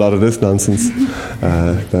back up a lot of this nonsense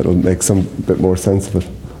that'll make some bit more sense of it.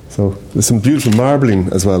 So there's some beautiful marbling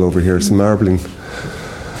as well over here, some marbling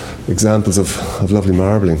examples of lovely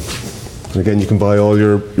marbling. And again, you can buy all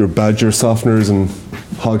your badger softeners and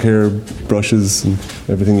hog hair brushes and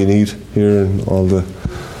everything you need here, and all the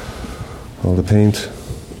paint.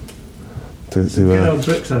 Good old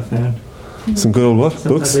books I found. Some good old what?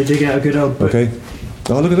 Sometimes Books? they dig out a good old book. Okay.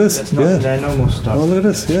 Oh, look at this. That's not their normal stuff. Oh, look at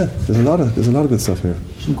this. Yeah. There's a lot of good stuff here.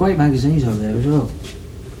 Some great magazines over there as well.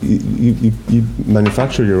 You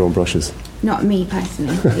manufacture your own brushes. Not me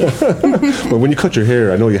personally. Yes. Well, when you cut your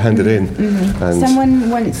hair, I know you hand it in. And Someone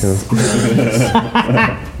once, you know.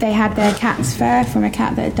 they had their cat's fur from a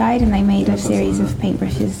cat that had died, and they made a series of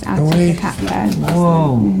paintbrushes out of the cat fur.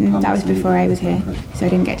 Whoa. That was before I was here, so I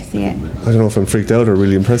didn't get to see it. I don't know if I'm freaked out or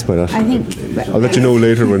really impressed by that. I think. I'll let you know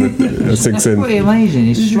later when it sinks in. It's pretty amazing.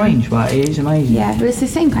 It's strange, but it is amazing. Yeah, but it's the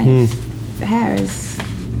same kind of hair as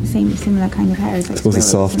similar kind of hair as. Like, I suppose it's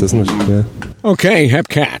squirrels soft, and isn't it? things, Yeah. Okay, Hep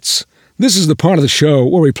Cats. This is the part of the show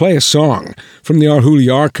where we play a song from the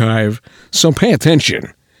Arhoolie archive, so pay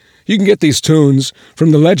attention. You can get these tunes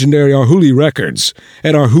from the legendary Arhoolie Records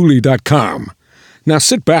at arhoolie.com. Now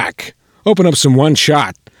sit back, open up some One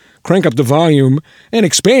Shot, crank up the volume, and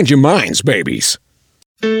expand your minds, babies.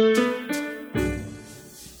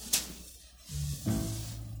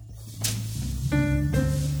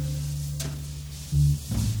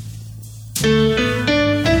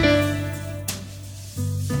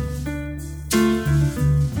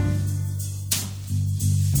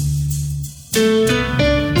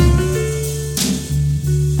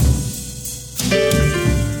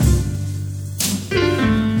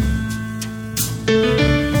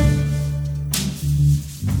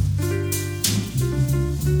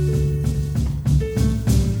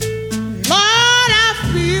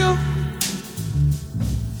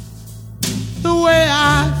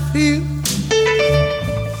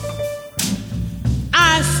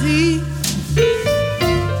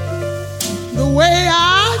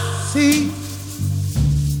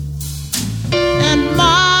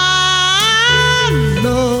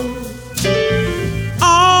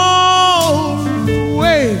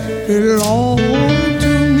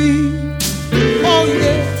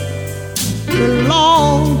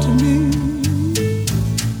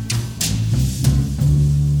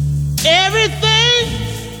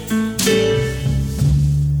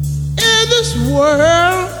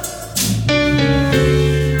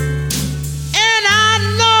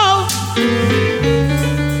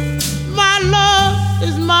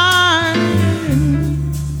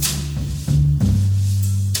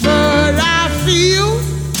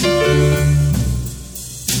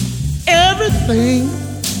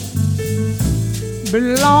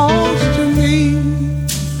 belongs to me.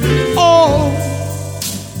 Oh,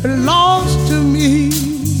 belongs to me.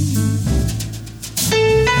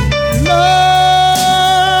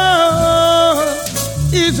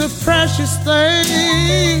 Love is a precious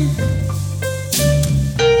thing,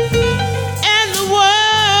 and the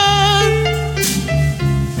world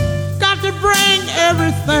got to bring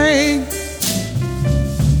everything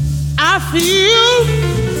I feel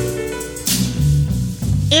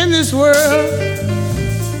in this this world,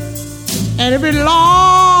 and it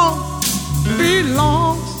belongs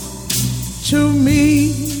to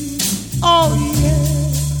me. Oh yeah.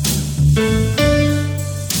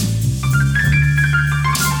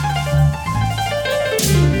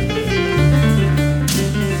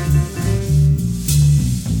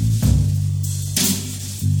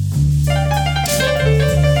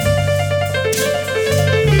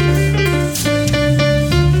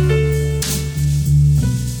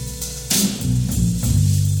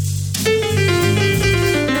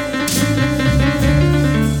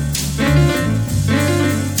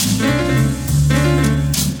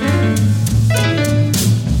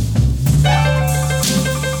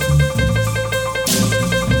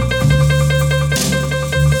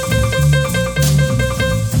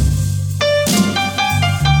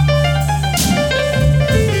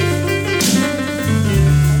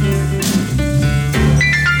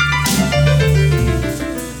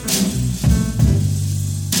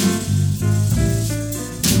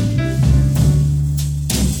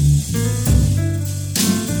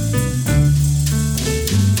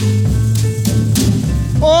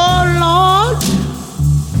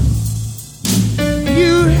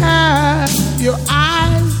 Your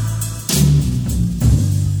eyes,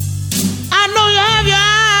 I know you have your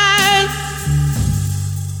eyes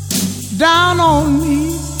down on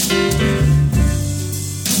me,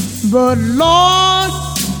 but Lord,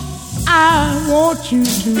 I want you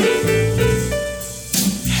to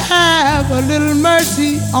have a little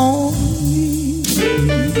mercy on me.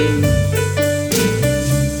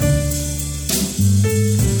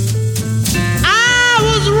 I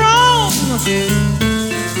was wrong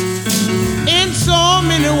in so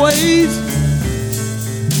many ways,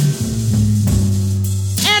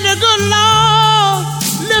 and the good Lord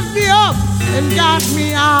lift me up and got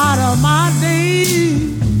me out of my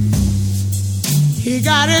days. He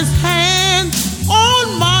got his hand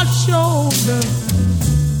on my shoulder,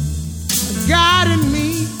 guiding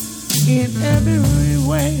me in every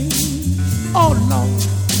way. Oh Lord,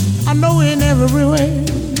 I know in every way.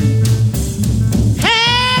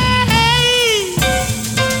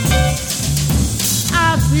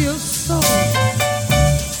 Feel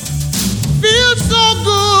so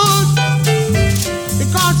good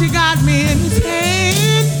because he got me in his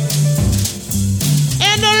hand,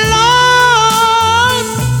 and the Lord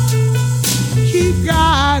keep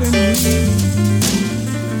guiding me,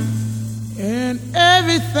 and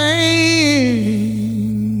everything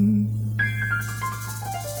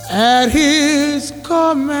at his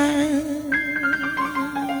command.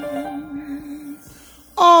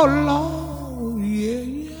 Oh Lord, yeah.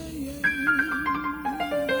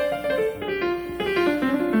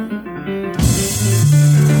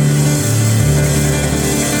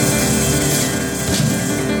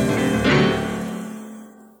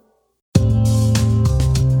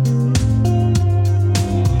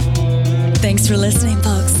 Thanks for listening,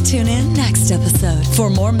 folks. Tune in next episode for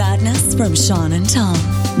more madness from Sean and Tom.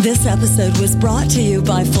 This episode was brought to you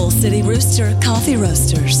by Full City Rooster Coffee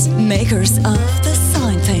Roasters, makers of the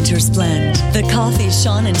Sign Painters Blend, the coffee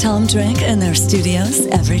Sean and Tom drink in their studios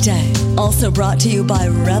every day. Also brought to you by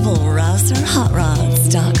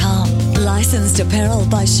RevelRouserHotRods.com. Licensed apparel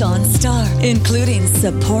by Sean Starr, including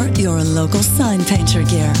support your local sign painter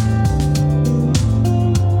gear.